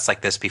about shots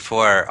like this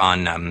before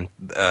on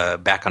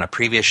back on a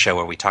previous show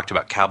where we talked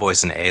about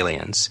cowboys and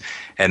aliens,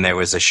 and there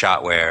was a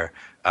shot where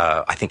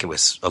I think it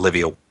was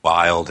Olivia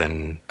Wilde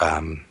and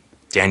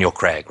Daniel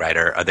Craig, right?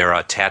 They're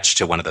attached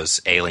to one of those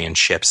alien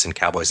ships in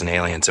Cowboys and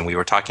Aliens, and we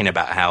were talking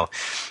about how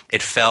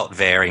it felt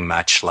very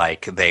much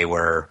like they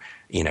were,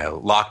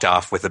 locked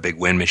off with a big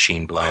wind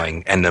machine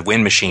blowing, and the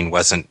wind machine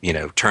wasn't,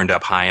 turned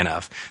up high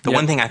enough. The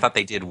one thing I thought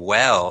they did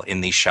well in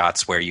these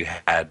shots where you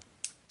had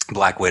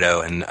Black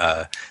Widow and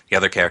the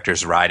other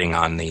characters riding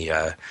on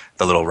the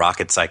little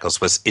rocket cycles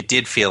was it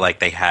did feel like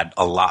they had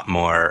a lot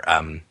more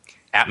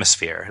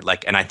atmosphere,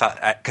 and I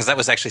thought, because that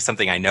was actually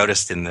something I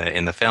noticed in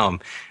the film,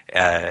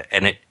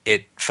 and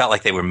it felt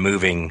like they were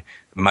moving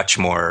much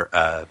more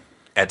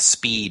at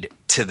speed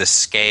to the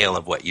scale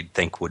of what you'd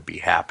think would be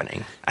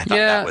happening. I thought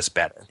that was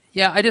better.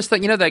 Yeah, I just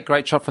thought, that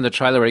great shot from the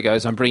trailer where he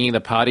goes, "I'm bringing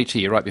the party to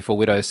you," right before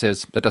Widow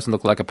says, "That doesn't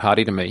look like a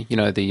party to me."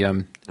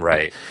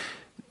 Right.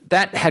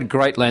 That had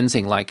great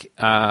lensing,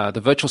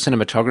 the virtual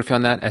cinematography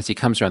on that as he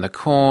comes around the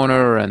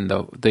corner, and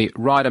the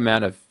right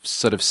amount of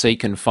sort of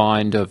seek and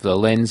find of the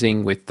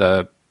lensing with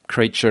the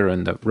creature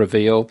and the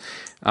reveal.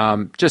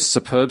 Just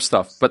superb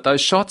stuff. But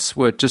those shots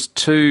were just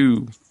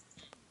too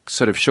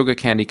sort of sugar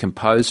candy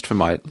composed for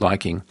my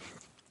liking.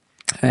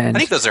 And I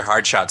think those are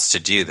hard shots to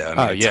do, though.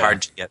 It's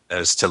hard to get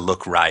those to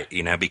look right,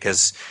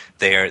 because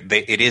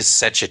it is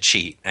such a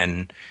cheat,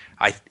 and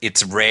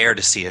it's rare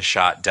to see a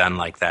shot done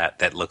like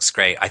that looks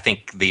great. I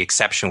think the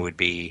exception would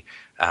be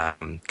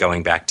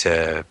going back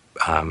to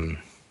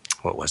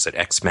what was it,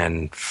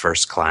 X-Men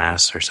First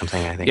Class or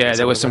something, I think. Yeah,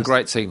 there were some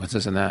great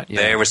sequences in that.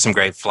 Yeah. There were some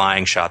great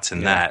flying shots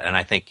in that, and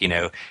I think,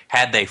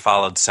 had they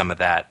followed some of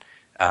that,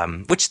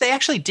 which they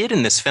actually did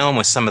in this film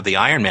with some of the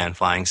Iron Man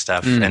flying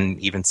stuff and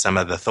even some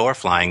of the Thor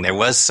flying, there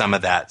was some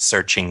of that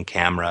searching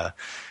camera,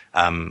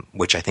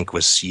 which I think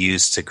was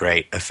used to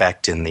great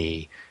effect in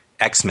the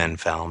X-Men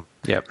film.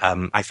 Yep.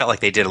 I felt like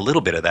they did a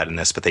little bit of that in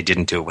this, but they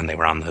didn't do it when they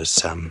were on those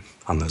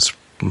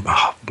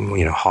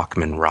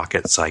Hawkman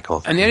rocket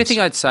cycle. And the only thing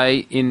I'd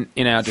say in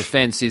our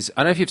defence is,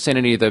 I don't know if you've seen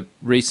any of the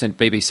recent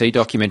BBC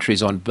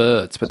documentaries on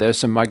birds, but there's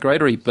some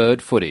migratory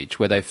bird footage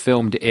where they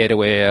filmed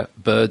air-to-air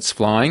birds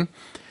flying.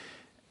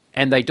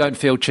 and they don't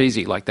feel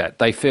cheesy like that.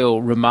 They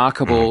feel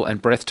remarkable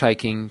and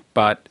breathtaking,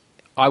 but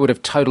I would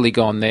have totally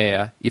gone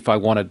there if I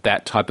wanted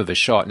that type of a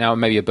shot. Now,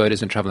 maybe a bird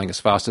isn't traveling as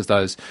fast as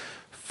those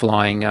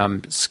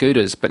flying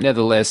scooters, but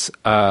nevertheless,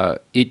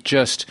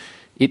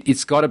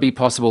 it's got to be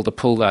possible to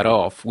pull that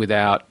off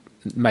without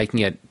making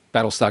it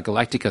Battlestar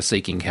Galactica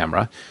seeking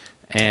camera.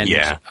 And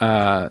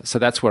so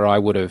that's where I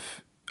would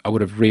have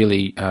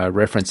really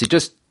referenced. It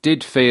just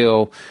did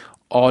feel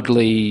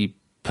oddly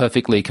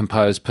perfectly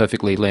composed,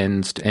 perfectly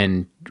lensed,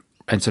 and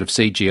sort of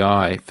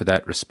CGI for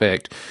that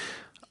respect.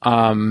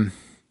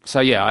 So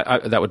yeah,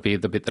 that would be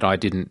the bit that I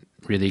didn't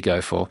really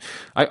go for.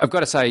 I've got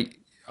to say,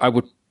 I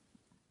would,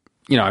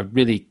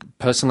 really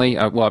personally.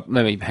 Well,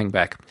 let me hang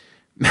back.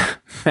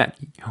 Matt,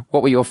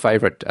 what were your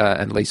favourite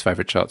and least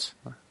favourite shots?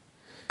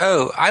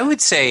 Oh, I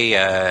would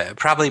say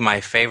probably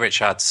my favorite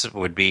shots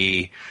would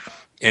be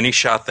any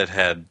shot that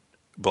had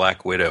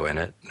Black Widow in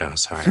it. No,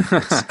 sorry.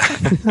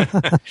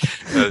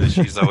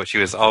 She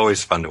was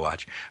always fun to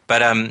watch.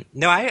 But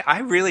no, I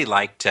really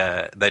liked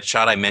that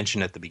shot I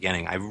mentioned at the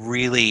beginning. I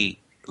really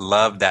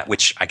loved that,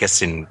 which I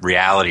guess in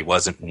reality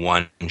wasn't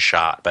one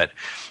shot, but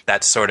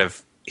that sort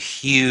of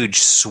huge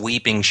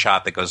sweeping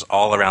shot that goes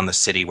all around the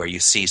city where you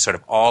see sort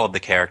of all of the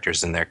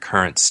characters in their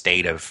current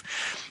state of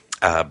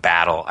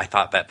battle. I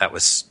thought that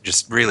was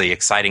just really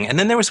exciting. And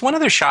then there was one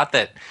other shot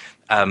that,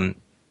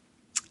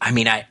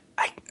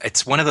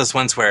 it's one of those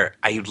ones where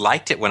I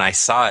liked it when I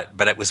saw it,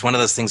 but it was one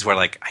of those things where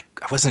like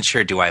I wasn't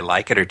sure, do I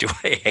like it or do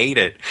I hate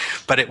it?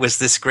 But it was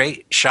this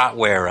great shot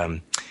where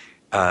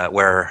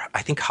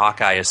I think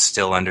Hawkeye is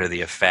still under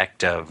the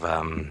effect of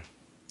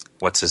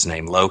what's his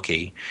name,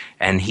 Loki,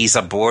 and he's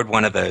aboard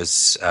one of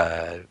those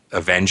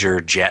Avenger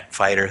jet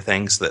fighter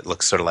things that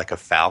looks sort of like a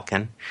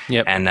Falcon.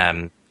 Yep.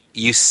 And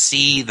you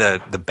see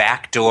the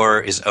back door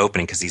is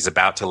opening because he's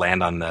about to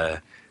land on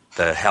the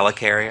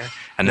helicarrier,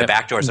 and the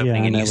back door is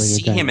opening, and you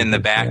see him in the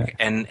back,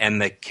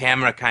 and the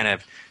camera kind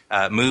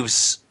of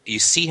moves. You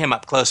see him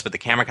up close, but the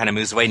camera kind of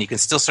moves away, and you can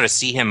still sort of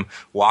see him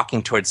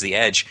walking towards the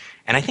edge.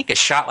 And I think a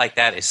shot like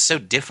that is so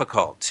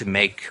difficult to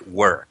make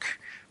work.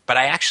 But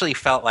I actually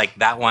felt like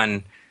that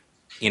one,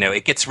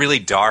 it gets really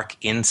dark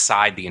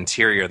inside the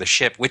interior of the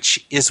ship,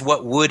 which is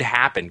what would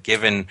happen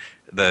given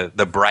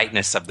the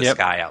brightness of the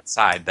sky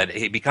outside, that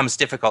it becomes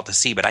difficult to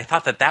see. But I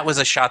thought that was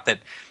a shot that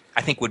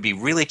I think would be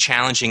really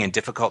challenging and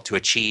difficult to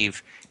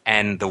achieve,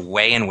 and the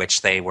way in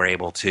which they were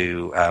able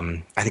to,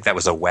 I think that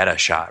was a Weta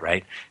shot,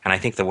 right? And I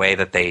think the way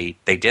that they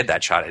did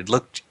that shot, it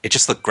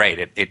just looked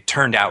great. It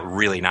turned out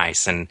really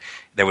nice, and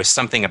there was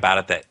something about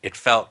it that it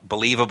felt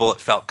believable.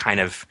 It felt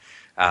kind of,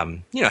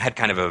 had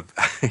kind of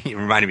it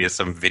reminded me of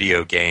some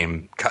video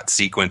game cut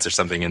sequence or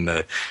something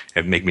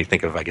it made me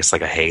think of, I guess,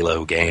 like a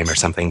Halo game or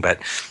something. But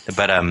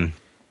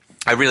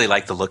I really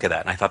liked the look of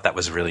that, and I thought that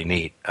was really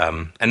neat.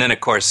 And then, of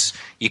course,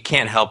 you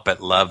can't help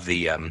but love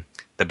the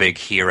big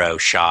hero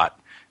shot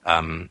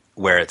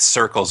where it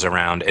circles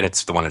around, and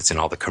it's the one that's in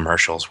all the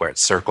commercials, where it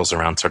circles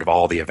around sort of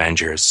all the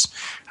Avengers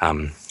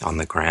on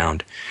the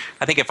ground.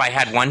 I think if I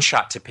had one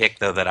shot to pick,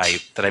 though, that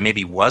I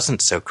maybe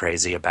wasn't so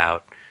crazy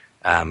about,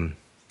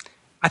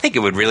 I think it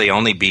would really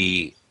only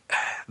be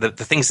the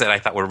things that I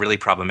thought were really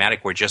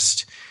problematic were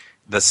just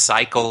the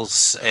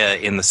cycles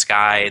in the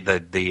sky,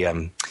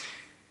 the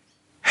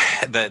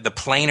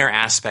planar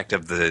aspect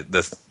of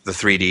the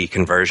 3D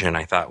conversion.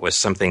 I thought was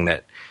something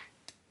that,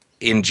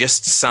 in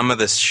just some of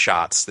the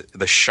shots,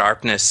 the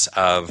sharpness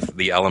of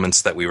the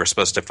elements that we were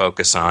supposed to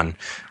focus on,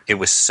 it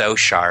was so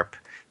sharp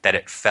that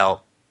it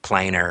felt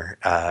planar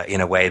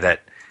in a way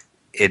that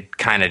it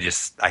kind of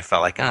just, I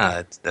felt like,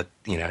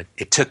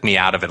 it took me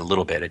out of it a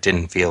little bit. It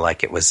didn't feel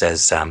like it was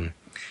as,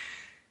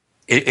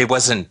 it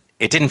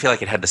didn't feel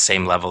like it had the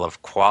same level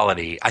of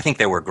quality. I think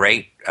there were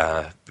great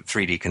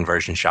 3D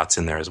conversion shots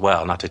in there as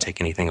well, not to take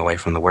anything away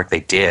from the work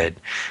they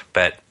did.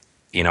 But,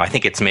 I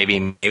think it's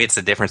maybe it's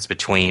the difference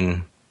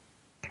between,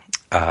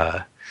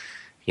 a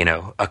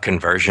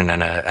conversion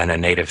and a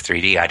native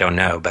 3D. I don't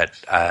know, but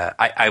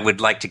I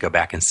would like to go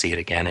back and see it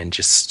again in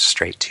just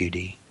straight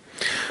 2D.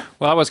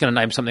 Well, I was going to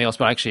name something else,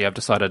 but actually I've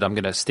decided I'm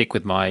going to stick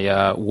with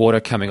my water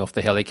coming off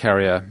the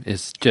helicarrier.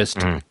 It's just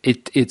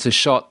it's a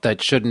shot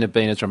that shouldn't have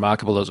been as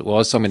remarkable as it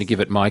was, so I'm going to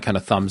give it my kind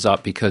of thumbs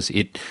up, because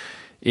it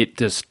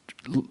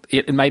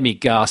made me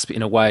gasp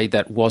in a way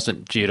that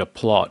wasn't due to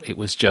plot. It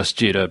was just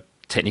due to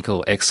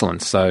technical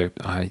excellence. So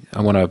I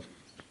want to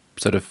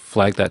sort of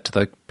flag that to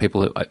the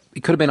people who,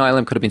 it could have been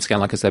ILM, could have been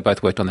Scanline, because they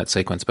both worked on that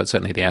sequence, but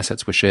certainly the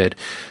assets were shared.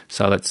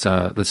 So let's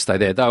stay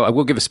there. Though I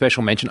will give a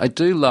special mention. I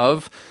do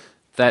love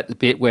that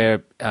bit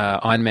where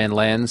Iron Man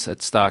lands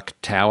at Stark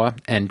Tower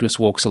and just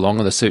walks along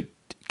and the suit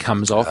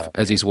comes off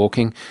as he's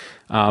walking.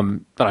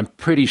 But I'm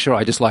pretty sure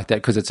I just like that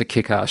because it's a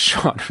kick-ass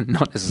shot,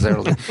 not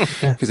necessarily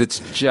because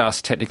it's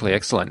just technically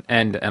excellent.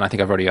 And I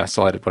think I've already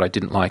isolated what I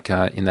didn't like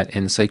in that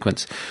end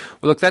sequence.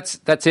 Well, look,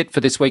 that's it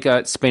for this week.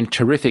 It's been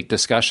terrific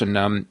discussion.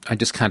 I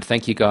just can't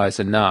thank you guys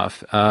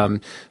enough.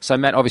 So,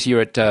 Matt, obviously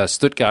you're at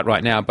Stuttgart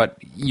right now, but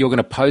you're going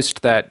to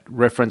post that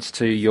reference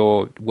to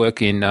your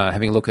work in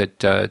having a look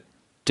at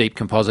deep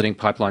compositing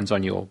pipelines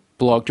on your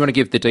blog. Do you want to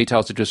give the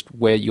details of just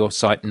where your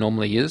site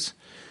normally is?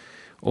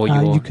 Or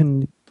your...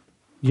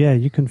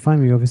 You can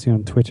find me obviously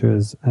on Twitter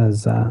as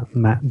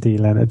Matt D.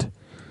 Leonard.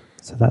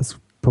 So that's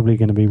probably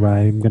going to be where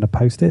I'm going to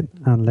post it,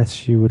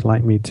 unless you would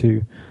like me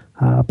to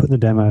put the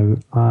demo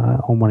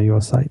on one of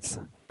your sites.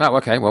 Oh,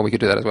 okay. Well, we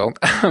could do that as well.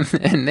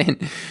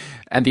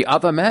 And the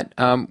other Matt,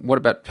 what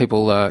about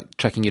people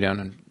tracking you down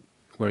and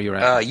where you're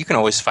at? You can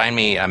always find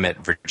me. I'm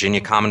at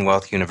Virginia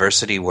Commonwealth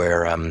University,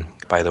 where,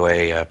 by the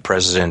way,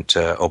 President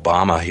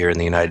Obama here in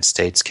the United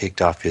States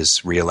kicked off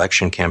his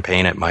re-election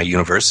campaign at my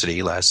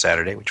university last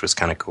Saturday, which was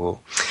kind of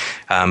cool.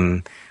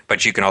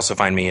 But you can also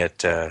find me at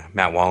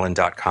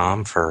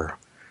mattwallin.com for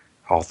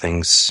all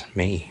things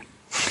me.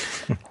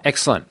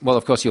 Excellent. Well,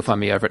 of course, you'll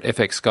find me over at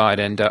FX Guide.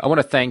 And I want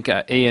to thank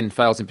Ian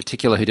Fales in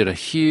particular, who did a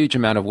huge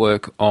amount of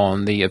work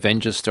on the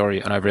Avengers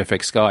story and over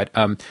FX Guide.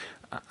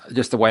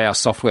 Just the way our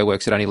software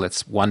works, it only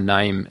lets one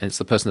name, and it's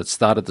the person that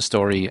started the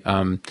story.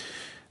 So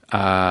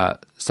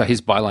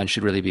his byline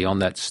should really be on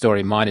that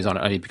story. Mine is on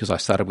it only because I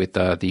started with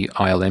the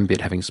ILM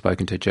bit, having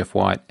spoken to Jeff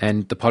White.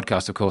 And the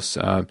podcast, of course,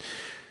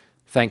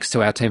 thanks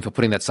to our team for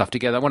putting that stuff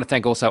together. I want to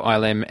thank also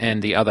ILM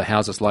and the other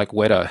houses like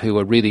Weta, who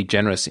are really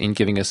generous in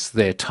giving us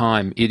their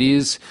time. It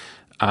is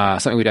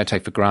something we don't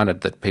take for granted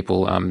that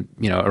people, are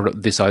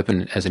this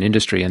open as an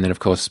industry. And then, of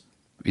course,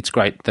 it's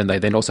great. Then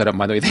they also don't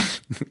mind that we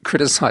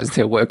criticise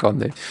their work on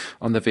the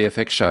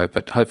VFX show.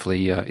 But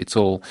hopefully, it's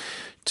all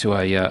to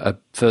a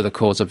further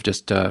cause of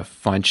just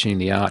fine-tuning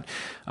the art.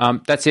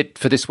 That's it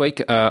for this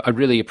week. I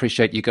really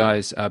appreciate you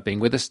guys being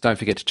with us. Don't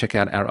forget to check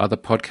out our other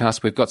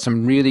podcasts. We've got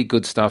some really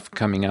good stuff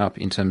coming up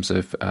in terms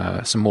of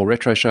some more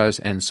retro shows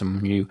and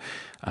some new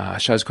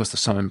shows. Of course, the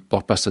Simon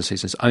Blockbuster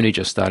season is only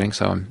just starting,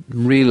 so I'm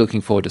really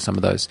looking forward to some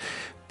of those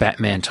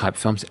Batman-type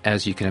films,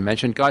 as you can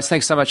imagine. Guys,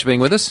 thanks so much for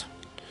being with us.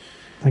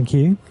 Thank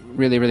you.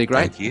 Really, really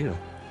great. Thank you.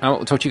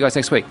 We'll talk to you guys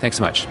next week. Thanks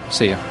so much.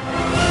 See you.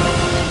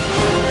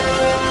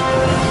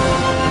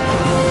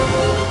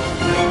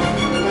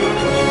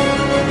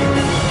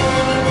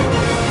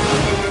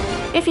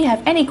 If you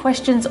have any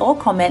questions or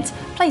comments,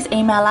 please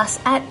email us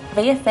at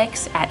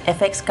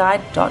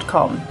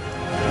vfx@fxguide.com.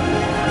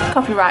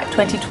 Copyright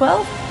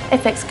 2012,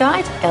 FX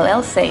Guide,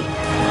 LLC.